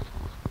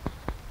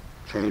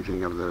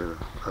changing of the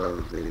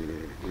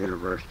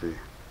university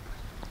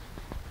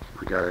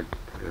regard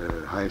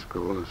high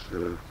schools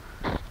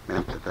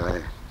meant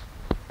that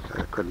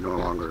I could no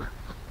longer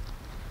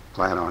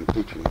plan on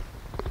teaching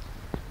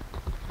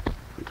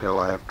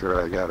until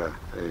after I got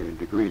a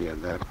degree,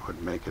 and that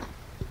would make it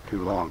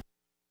too long.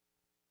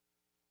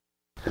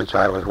 Since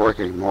I was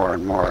working more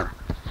and more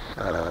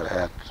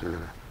at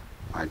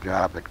my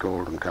job at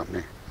Gold and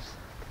Company,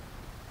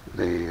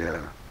 the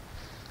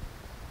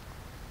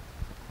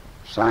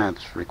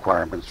science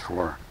requirements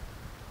for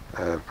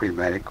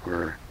pre-medic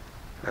were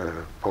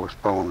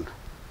postponed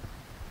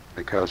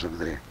because of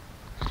the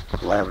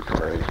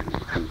laboratory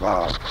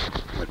involved,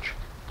 which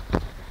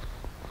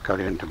cut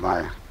into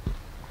my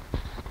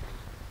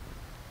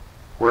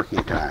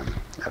working time.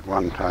 At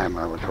one time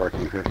I was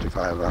working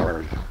 55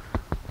 hours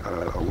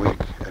a week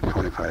at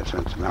 25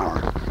 cents an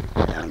hour,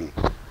 and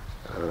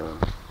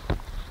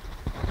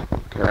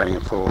carrying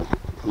a full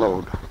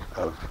load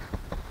of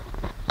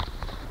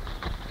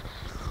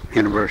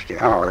university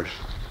hours.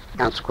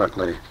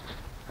 Consequently,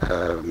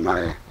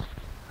 my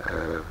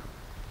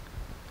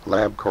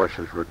lab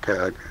courses were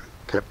kept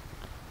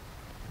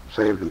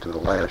saved until the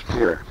last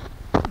year.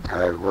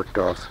 I worked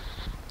off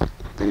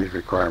these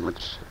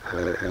requirements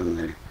in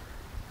the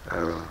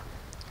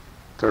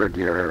third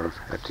year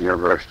at the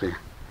university,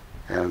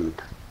 and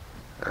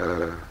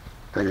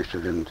finished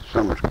it in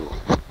summer school.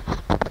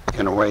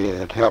 In a way,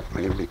 it helped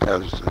me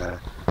because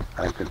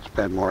I could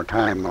spend more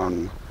time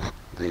on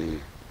the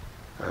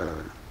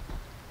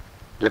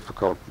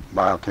difficult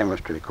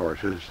biochemistry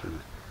courses.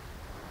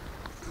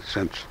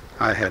 Since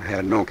I had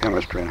had no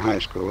chemistry in high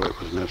school, it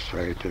was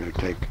necessary to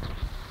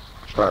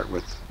start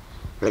with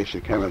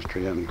basic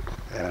chemistry and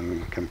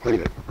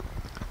complete it.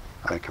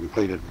 I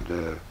completed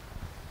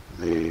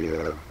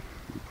the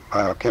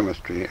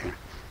biochemistry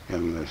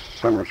in the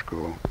summer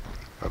school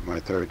of my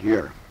third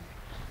year.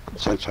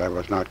 Since I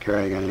was not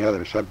carrying any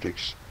other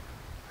subjects,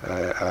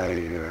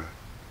 I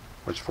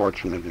was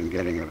fortunate in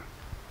getting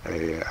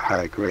a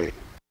high grade.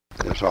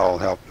 This all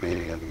helped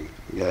me in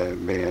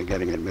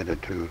getting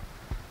admitted to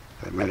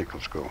medical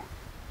school.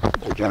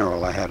 In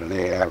general, I had an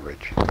A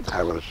average.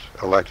 I was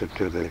elected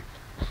to the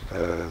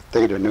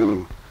Theta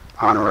Nu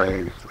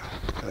honorary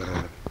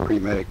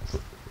pre-medic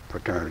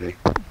fraternity,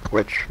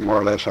 which more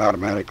or less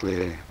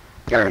automatically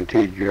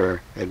guaranteed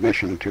your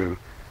admission to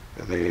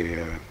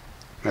the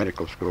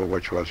medical school,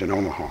 which was in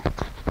Omaha.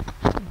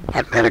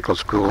 At medical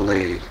school,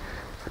 the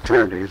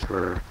fraternities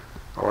were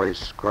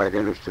always quite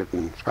interested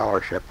in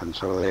scholarship, and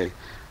so they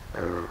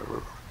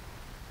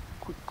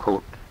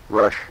quote,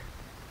 rush,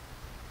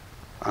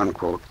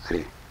 unquote,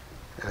 the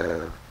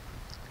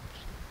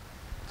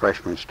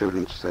freshman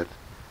students that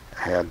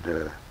had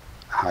a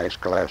high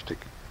scholastic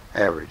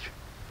average.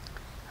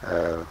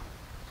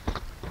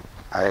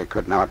 I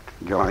could not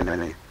join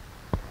any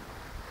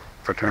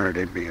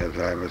fraternity because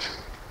I was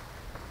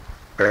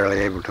barely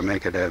able to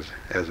make it as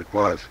it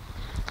was.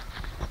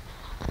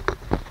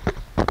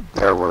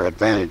 There were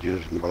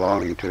advantages in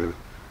belonging to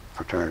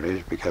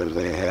fraternities because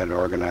they had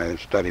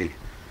organized study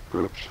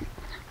groups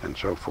and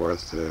so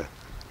forth.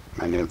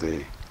 Many of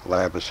the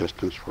lab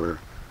assistants were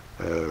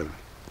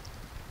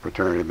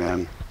fraternity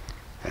men,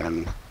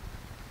 and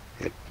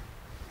it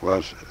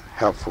was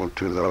helpful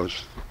to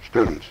those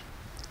students.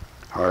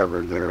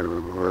 However, there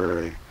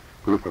were a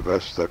group of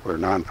us that were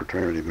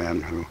non-fraternity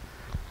men who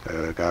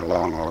got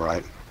along all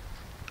right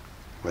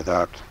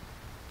without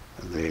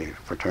the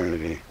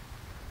fraternity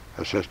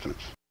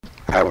assistance.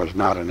 I was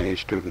not an A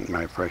student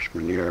my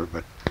freshman year,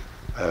 but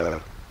a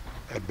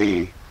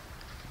B.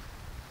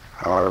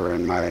 However,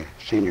 in my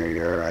senior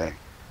year, I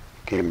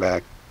came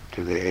back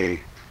to the A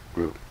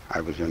group. I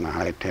was in the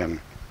high 10%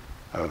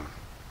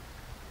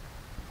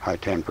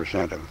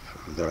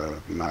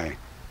 of my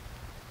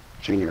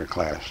senior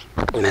class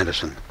in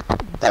medicine.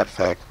 That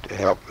fact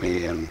helped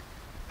me in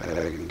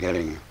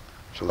getting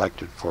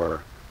selected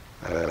for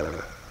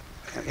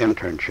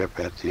internship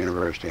at the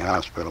University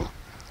Hospital,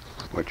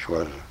 which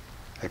was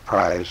a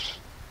prize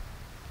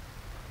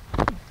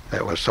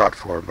that was sought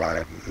for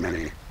by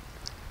many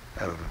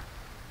of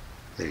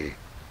the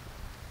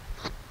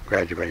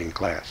graduating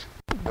class.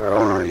 There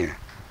are only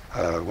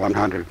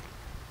 100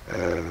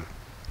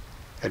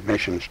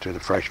 admissions to the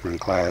freshman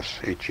class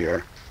each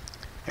year,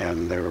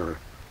 and there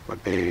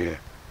would be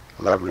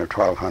 11 or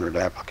 1,200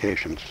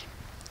 applications,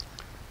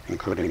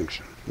 including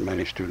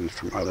many students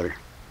from other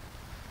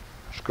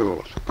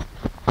schools.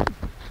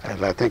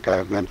 As I think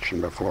I've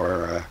mentioned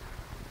before,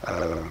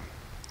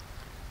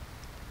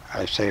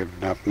 I saved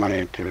enough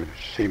money to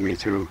see me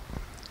through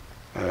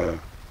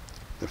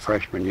the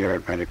freshman year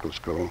at medical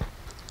school,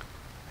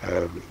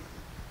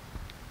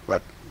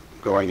 but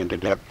going into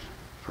debt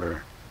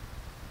for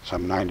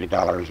some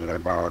 $90 that I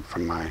borrowed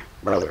from my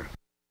brother.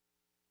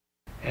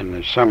 In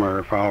the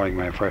summer following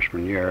my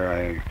freshman year,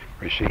 I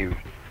received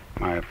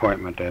my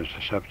appointment as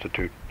a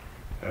substitute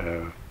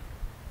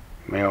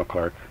mail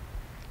clerk,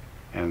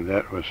 and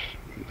that was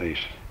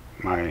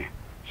my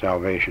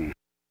salvation.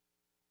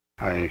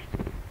 I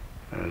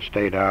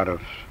stayed out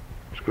of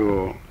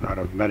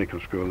medical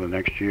school the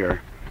next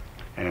year,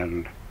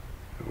 and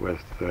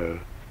with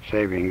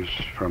savings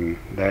from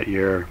that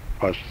year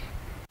plus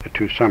the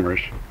 2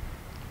 summers,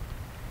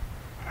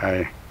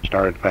 I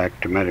started back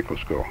to medical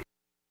school.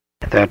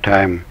 At that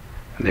time,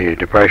 the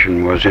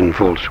Depression was in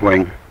full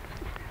swing.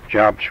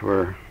 Jobs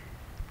were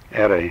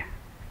at a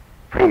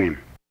premium.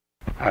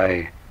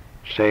 I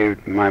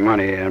saved my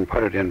money and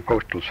put it in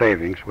postal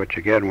savings, which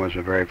again was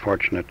a very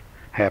fortunate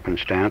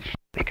happenstance,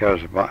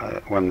 because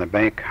when the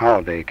bank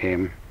holiday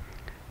came,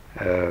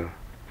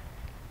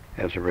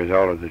 as a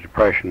result of the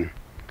Depression,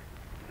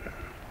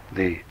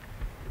 the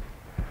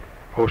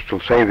postal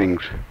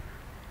savings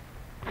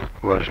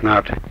was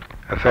not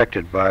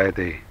affected by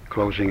the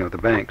closing of the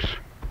banks.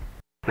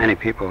 Many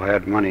people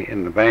had money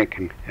in the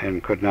bank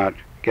and could not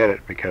get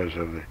it because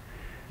of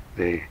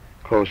the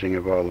closing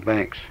of all the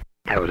banks.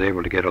 I was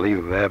able to get a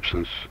leave of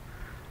absence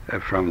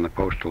from the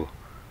Postal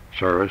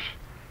Service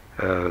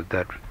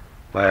that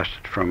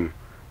lasted from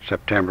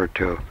September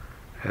to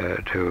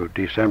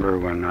December,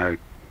 when I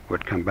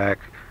would come back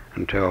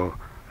to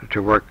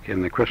work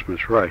in the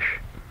Christmas rush,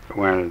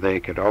 when they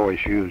could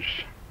always use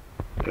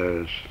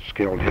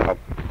skilled help,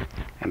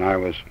 and I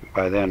was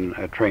by then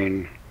a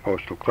trained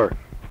postal clerk.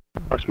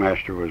 The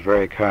postmaster was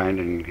very kind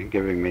in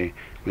giving me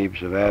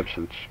leaves of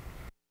absence.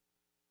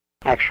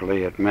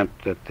 Actually, it meant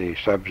that the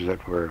subs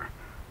that were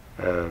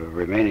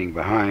remaining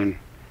behind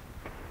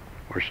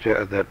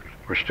that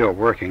were still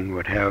working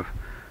would have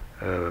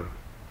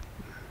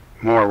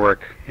more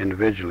work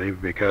individually,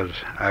 because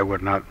I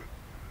would not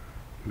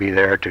be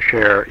there to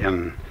share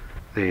in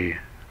the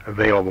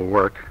available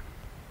work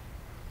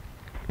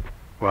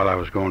while I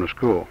was going to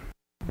school.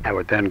 I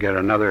would then get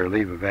another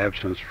leave of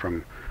absence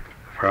from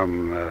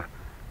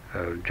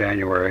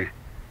January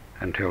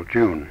until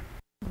June.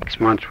 6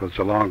 months was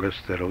the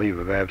longest that a leave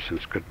of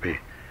absence could be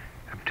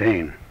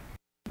obtained.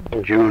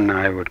 In June,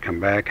 I would come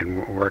back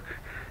and work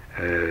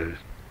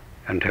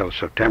until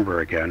September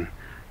again,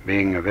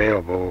 being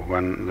available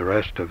when the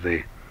rest of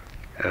the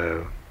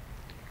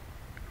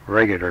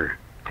regular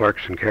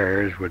clerks and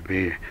carriers would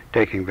be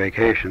taking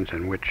vacations,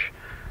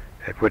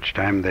 at which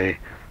time they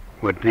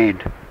would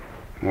need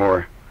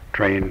more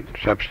trained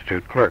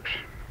substitute clerks.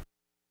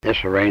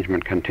 This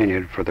arrangement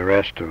continued for the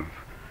rest of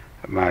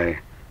my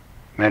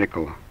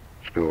medical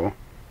school,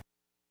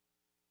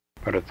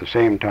 but at the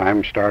same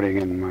time, starting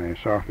in my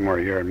sophomore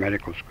year in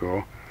medical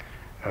school,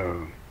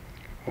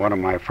 one of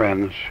my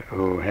friends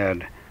who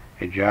had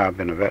a job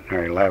in a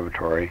veterinary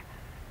laboratory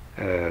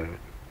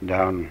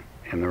down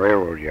in the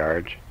railroad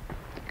yards,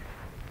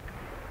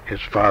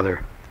 his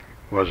father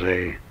was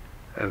a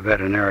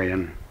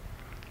veterinarian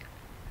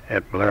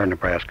at Blair,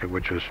 Nebraska,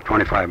 which was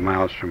 25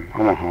 miles from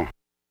Omaha.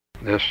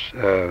 This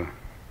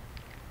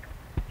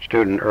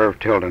student, Irv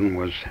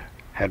Tilden,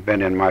 had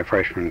been in my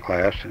freshman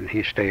class, and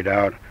he stayed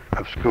out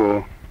of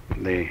school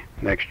the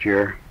next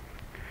year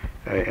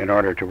in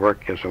order to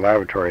work as a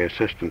laboratory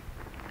assistant,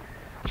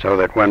 so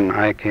that when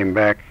I came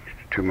back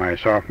to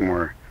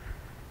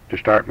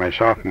start my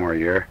sophomore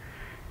year,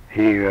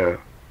 he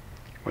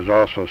was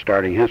also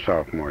starting his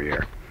sophomore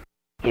year.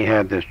 He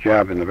had this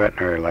job in the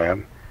veterinary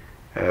lab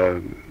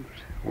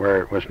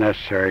where it was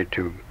necessary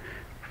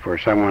for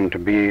someone to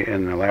be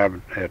in the lab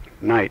at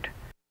night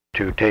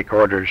to take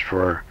orders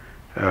for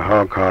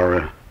hog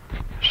cholera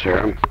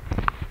serum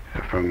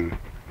from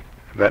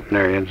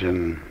veterinarians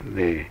in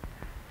the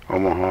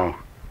Omaha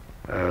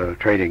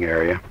trading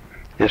area.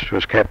 This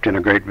was kept in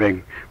a great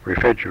big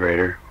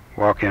refrigerator,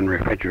 walk-in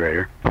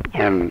refrigerator,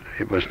 and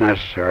it was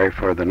necessary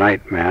for the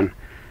night man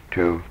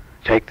to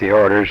take the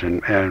orders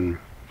and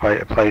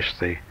place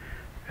the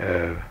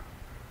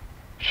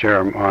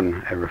serum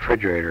on a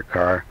refrigerator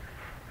car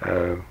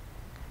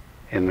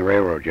in the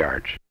railroad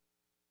yards.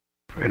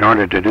 In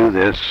order to do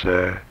this,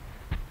 the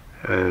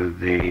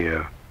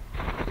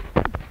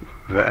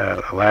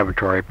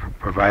laboratory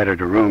provided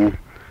a room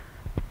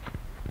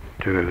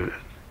to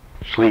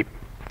sleep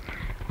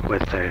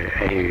with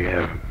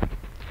a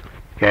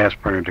gas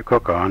burner to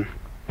cook on,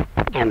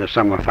 and the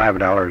sum of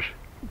 $5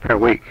 per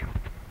week.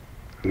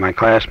 My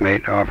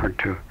classmate offered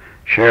to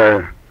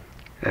share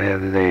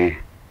the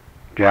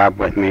job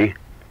with me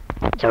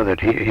so that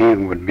he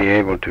would be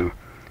able to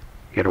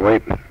get away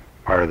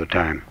part of the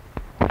time.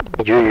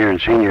 Junior and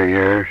senior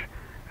years,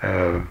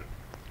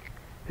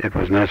 it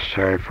was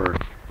necessary for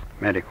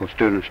medical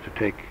students to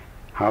take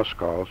house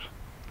calls,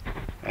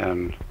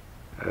 and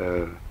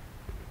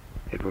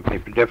it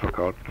would be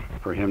difficult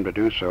for him to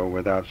do so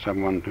without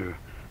someone to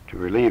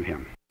relieve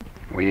him.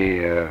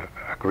 We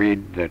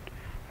agreed that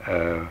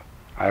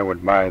I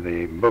would buy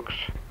the books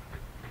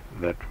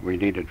that we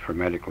needed for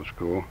medical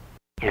school,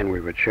 and we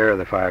would share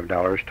the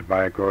 $5 to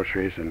buy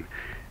groceries and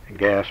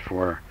gas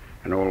for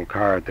an old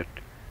car that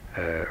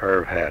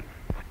Irv had.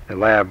 The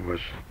lab was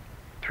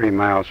 3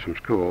 miles from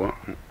school,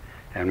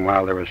 and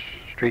while there was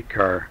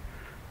streetcar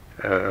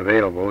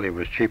available, it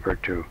was cheaper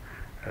to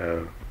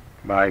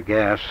buy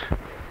gas,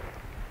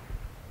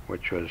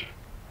 which was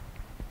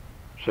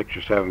 6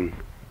 or 7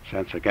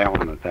 cents a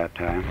gallon at that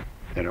time,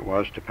 than it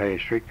was to pay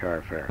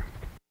streetcar fare.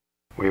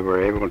 We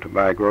were able to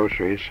buy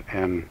groceries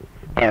and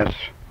gas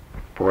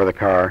for the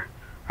car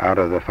out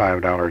of the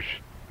 $5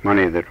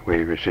 money that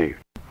we received.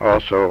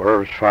 Also,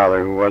 Irv's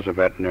father, who was a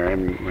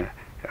veterinarian,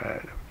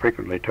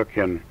 frequently took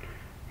in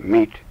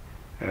meat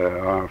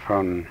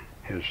from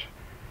his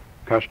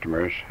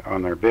customers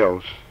on their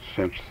bills,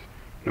 since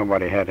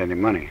nobody had any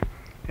money,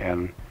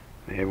 and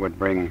they would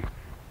bring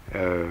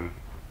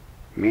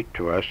meat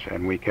to us,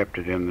 and we kept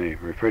it in the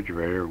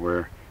refrigerator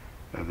where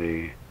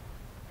the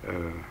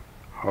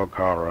hog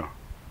cholera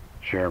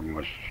serum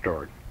was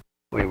stored.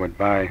 We would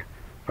buy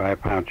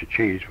 5 pounds of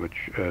cheese,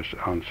 which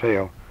on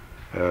sale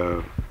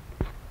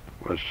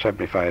was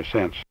 75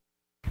 cents,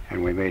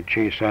 and we made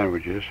cheese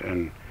sandwiches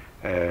and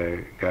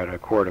got a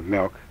quart of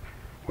milk,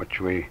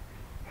 which we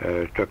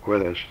took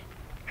with us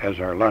as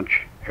our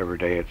lunch every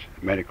day at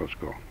medical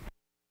school.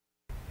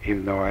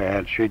 Even though I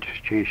had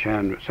cheese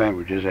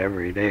sandwiches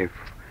every day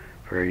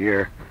for a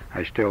year,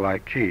 I still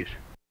liked cheese.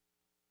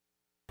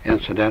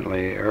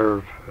 Incidentally,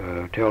 Irv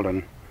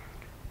Tilden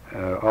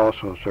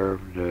also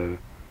served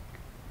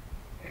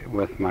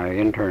with my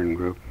intern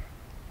group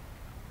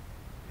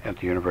at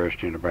the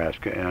University of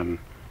Nebraska, and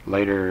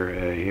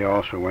later he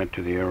also went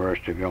to the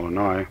University of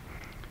Illinois,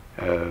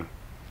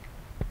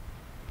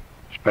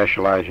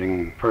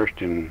 specializing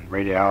first in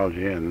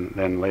radiology and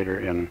then later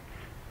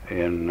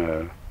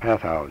in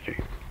pathology.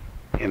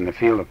 In the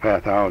field of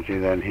pathology,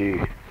 then he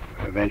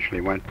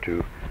eventually went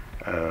to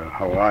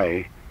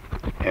Hawaii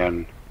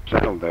and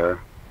settled there.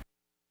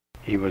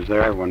 He was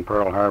there when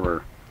Pearl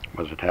Harbor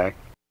was attacked.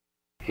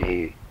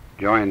 He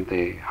joined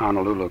the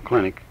Honolulu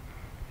Clinic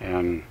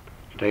and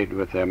stayed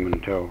with them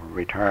until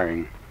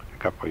retiring a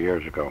couple of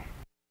years ago.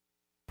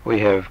 We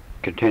have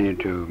continued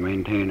to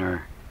maintain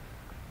our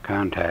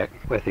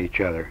contact with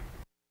each other.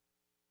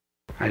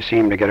 I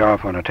seem to get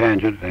off on a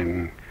tangent,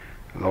 and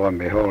lo and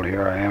behold,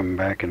 here I am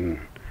back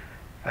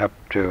up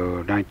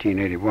to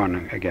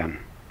 1981 again.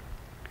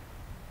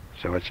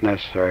 So it's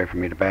necessary for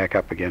me to back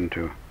up again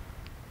to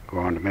go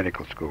on to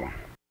medical school.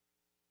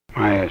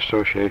 My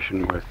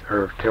association with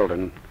Irv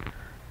Tilden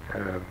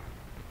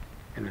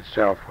in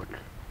itself would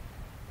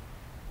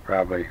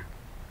probably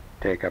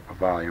take up a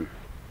volume.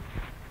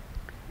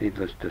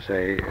 Needless to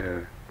say,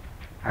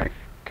 I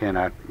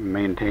cannot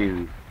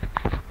maintain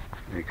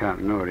the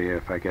continuity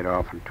if I get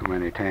off on too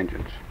many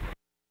tangents.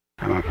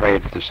 I'm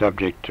afraid the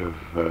subject of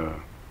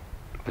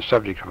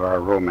our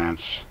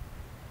romance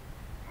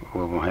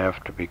will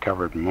have to be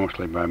covered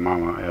mostly by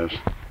Mama, as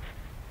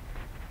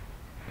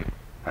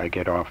I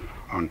get off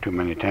on too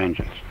many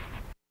tangents.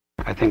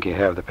 I think you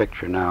have the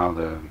picture now.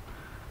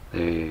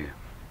 The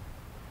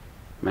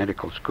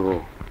medical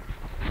school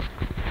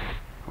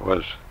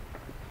was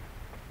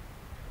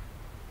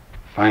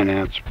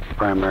financed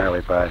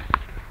primarily by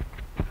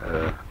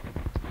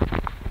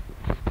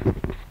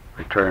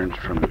returns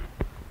from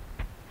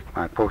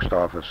my post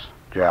office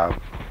job,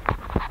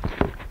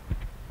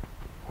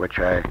 which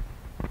I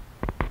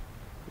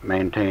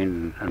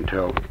maintained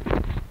until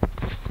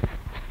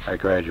I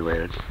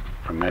graduated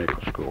from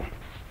medical school,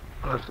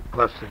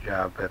 plus the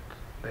job at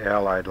the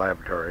Allied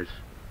Laboratories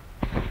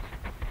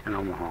in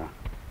Omaha,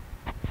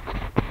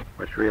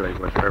 which really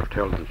was Irv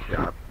Tilden's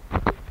job,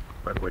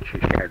 but which he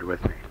shared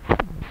with me.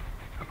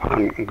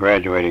 Upon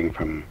graduating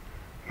from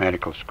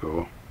medical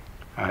school,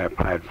 I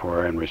applied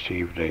for and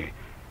received a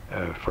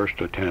first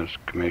lieutenant's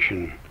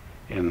commission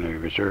in the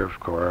Reserve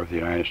Corps of the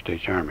United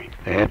States Army,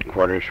 the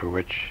headquarters for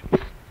which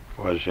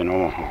was in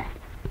Omaha,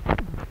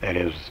 that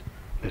is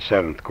the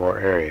 7th Corps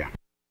area.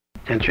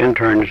 Since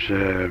interns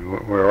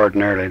were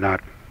ordinarily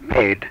not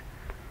paid,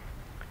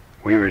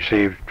 we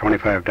received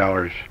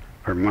 $25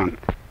 per month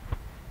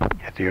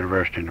at the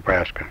University of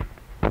Nebraska.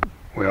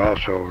 We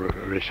also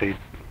received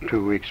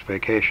 2 weeks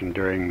vacation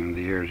during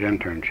the year's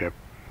internship,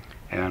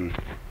 and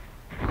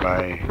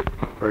by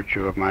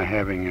virtue of my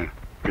having a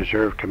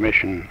reserve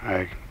commission,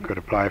 I could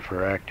apply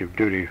for active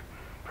duty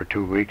for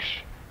 2 weeks,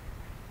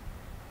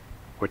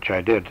 which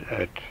I did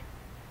at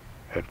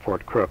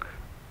Fort Crook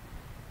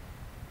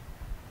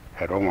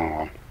at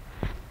Omaha,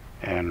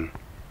 and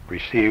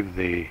received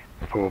the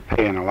full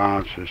pay and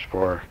allowances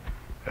for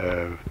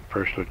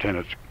first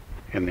lieutenants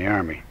in the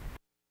Army.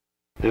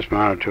 This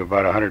amounted to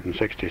about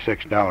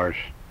 $166,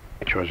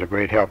 which was a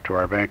great help to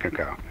our bank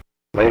account.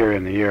 Later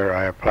in the year,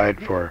 I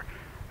applied for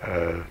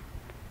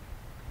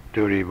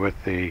duty with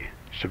the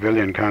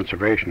Civilian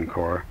Conservation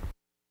Corps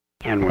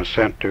and was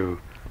sent to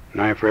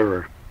Knife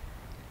River,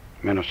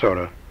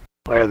 Minnesota,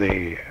 where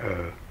the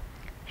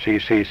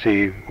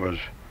CCC was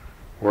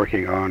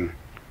working on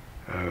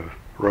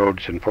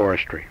roads and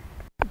forestry.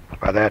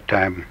 By that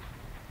time,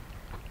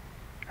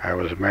 I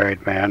was a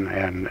married man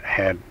and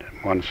had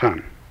one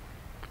son,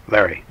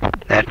 Larry.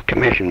 That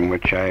commission,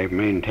 which I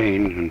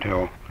maintained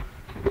until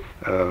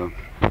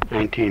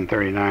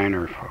 1939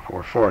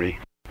 or 40,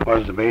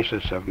 was the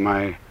basis of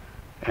my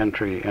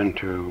entry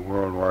into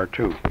World War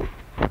II.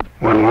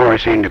 When war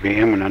seemed to be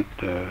imminent,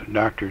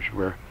 doctors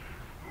were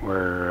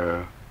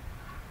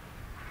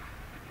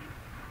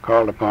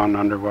called upon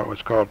under what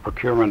was called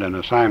procurement and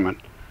assignment.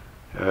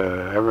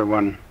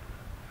 Everyone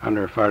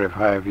under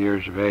 45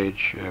 years of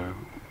age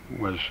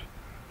was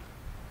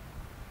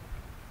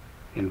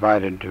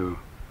invited to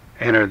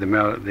enter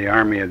the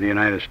Army of the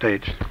United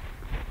States,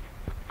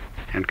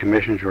 and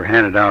commissions were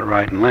handed out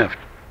right and left.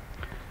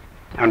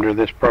 Under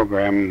this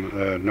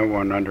program, no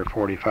one under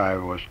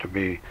 45 was to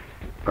be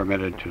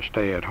permitted to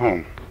stay at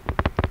home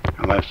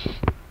unless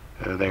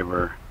they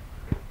were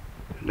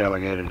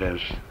delegated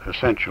as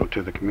essential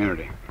to the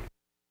community.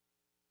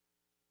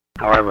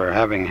 However,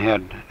 having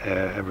had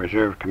a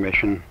reserve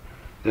commission,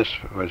 this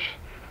was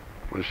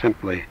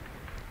simply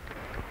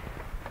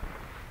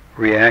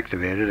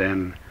reactivated,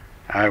 and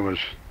I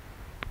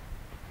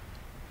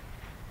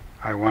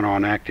went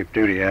on active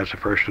duty as a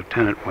first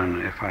lieutenant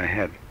when, if I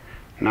had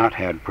not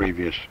had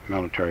previous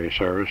military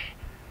service,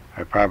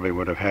 I probably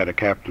would have had a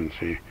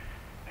captaincy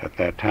at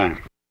that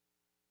time.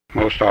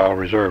 Most all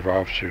reserve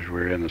officers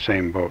were in the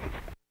same boat.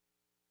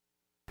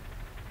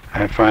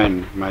 I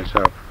find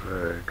myself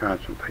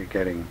constantly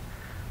getting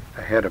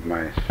ahead of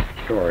my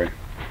story,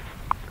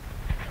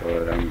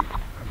 so that I'm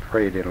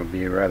afraid it'll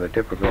be rather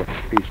difficult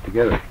to piece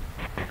together.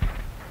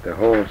 The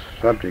whole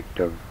subject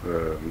of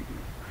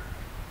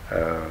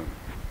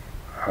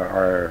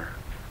our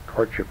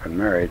courtship and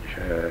marriage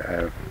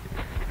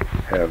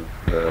have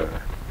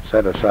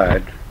set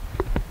aside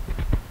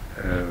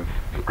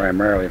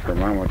primarily for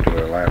Mama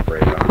to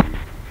elaborate on,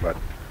 but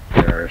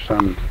there are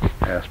some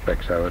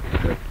aspects of it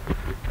that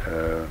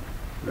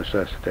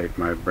necessitate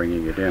my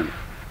bringing it in,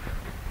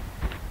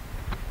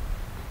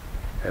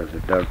 as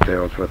it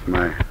dovetails with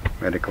my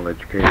medical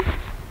education.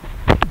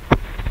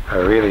 I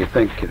really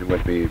think it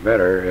would be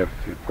better if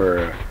it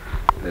were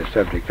the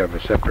subject of a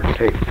separate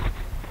tape.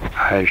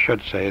 I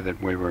should say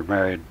that we were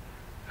married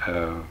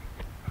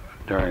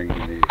during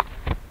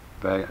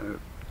the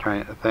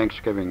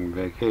Thanksgiving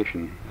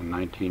vacation in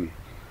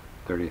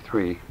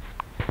 1933,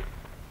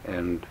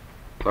 and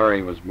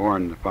Laurie was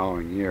born the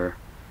following year,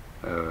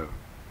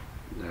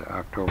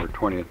 October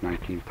 20th,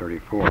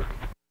 1934.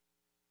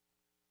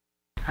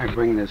 I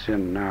bring this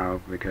in now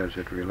because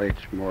it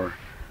relates more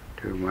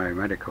to my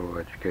medical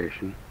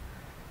education,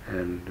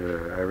 and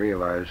I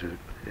realize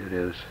it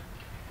is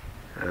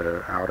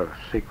out of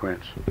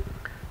sequence.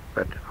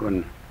 But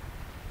when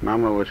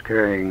Mama was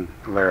carrying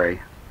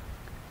Larry,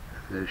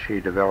 she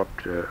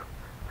developed a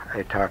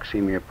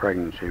toxemia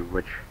pregnancy,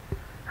 which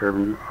her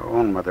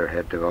own mother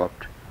had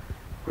developed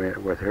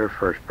with her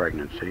first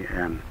pregnancy,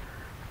 and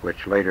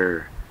which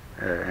later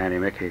Annie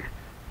Mickey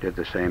did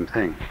the same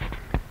thing.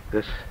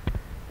 This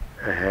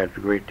had a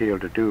great deal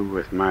to do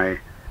with my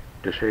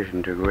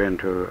decision to go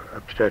into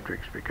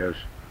obstetrics, because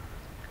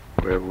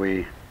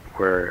we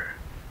were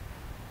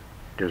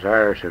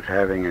desirous of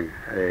having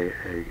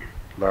a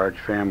large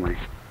family,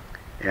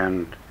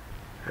 and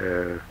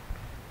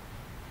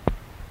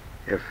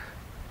if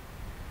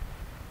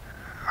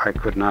I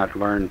could not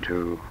learn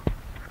to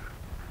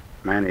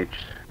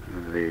manage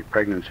the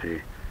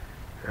pregnancy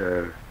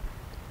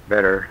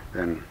better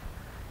than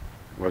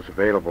was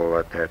available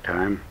at that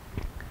time,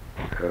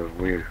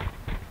 we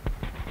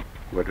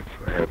would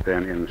have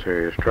been in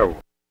serious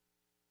trouble.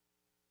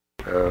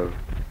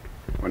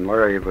 When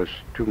Larry was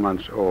 2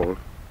 months old,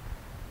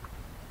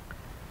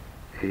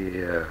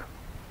 he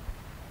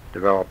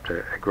developed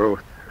a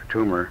growth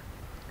tumor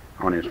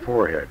on his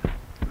forehead.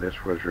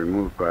 This was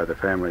removed by the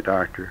family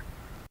doctor,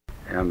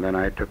 and then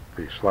I took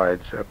the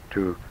slides up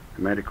to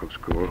the medical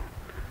school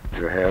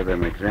to have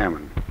them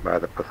examined by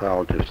the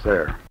pathologist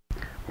there.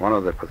 One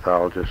of the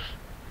pathologists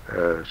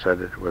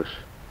said it was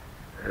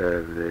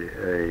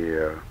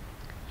a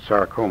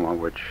sarcoma,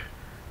 which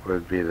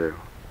would be the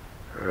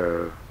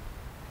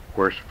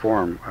worst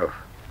form of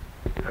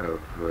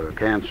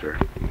cancer.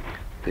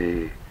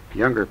 The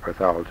younger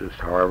pathologist,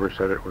 however,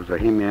 said it was a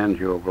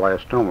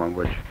hemangioblastoma,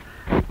 which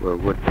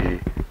would be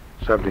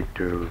subject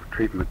to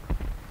treatment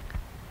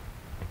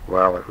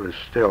while it was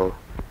still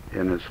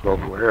in its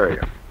local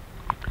area.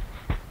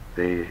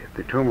 The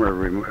tumor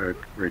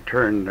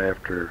returned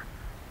after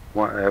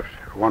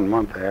 1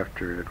 month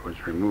after it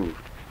was removed,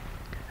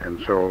 and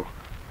so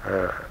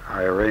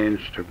I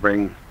arranged to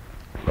bring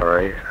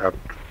Laurie up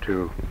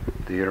to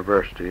the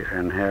university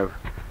and have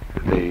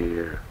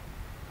the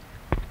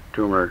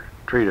tumor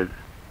treated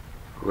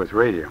with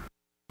radium.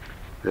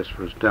 This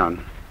was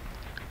done,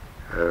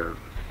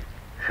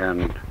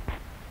 and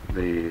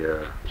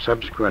the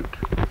subsequent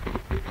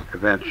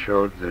events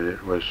showed that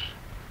it was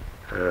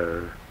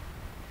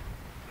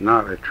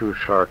not a true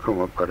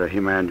sarcoma, but a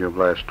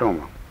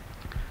hemangioblastoma.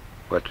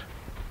 But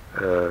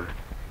the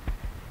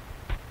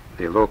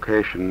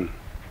location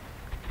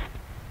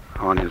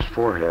on his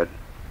forehead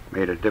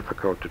made it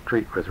difficult to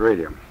treat with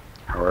radium.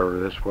 However,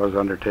 this was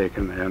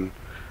undertaken and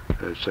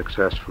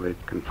successfully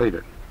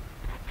completed.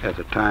 At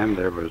the time,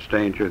 there was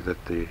danger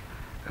that the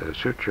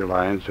suture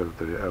lines of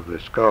the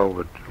skull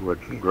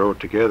would grow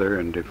together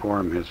and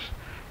deform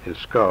his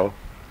skull,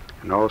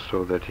 and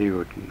also that he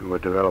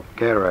would develop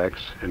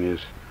cataracts in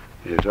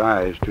his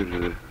eyes due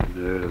to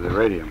the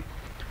radium.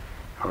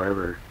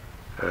 However,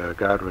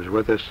 God was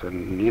with us,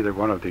 and neither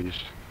one of these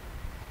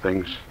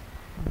things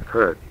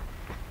occurred.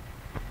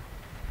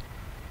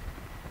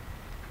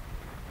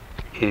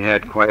 He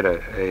had quite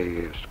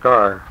a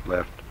scar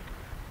left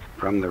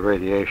from the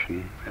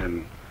radiation,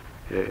 and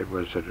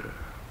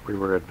we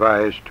were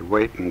advised to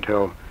wait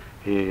until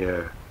he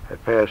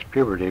had passed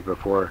puberty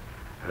before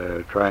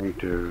trying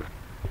to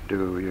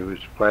use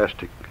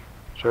plastic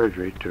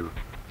surgery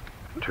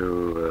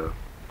to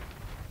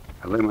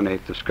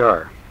eliminate the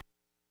scar.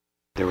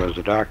 There was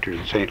a doctor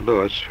in St.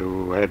 Louis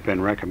who had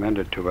been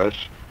recommended to us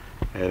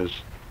as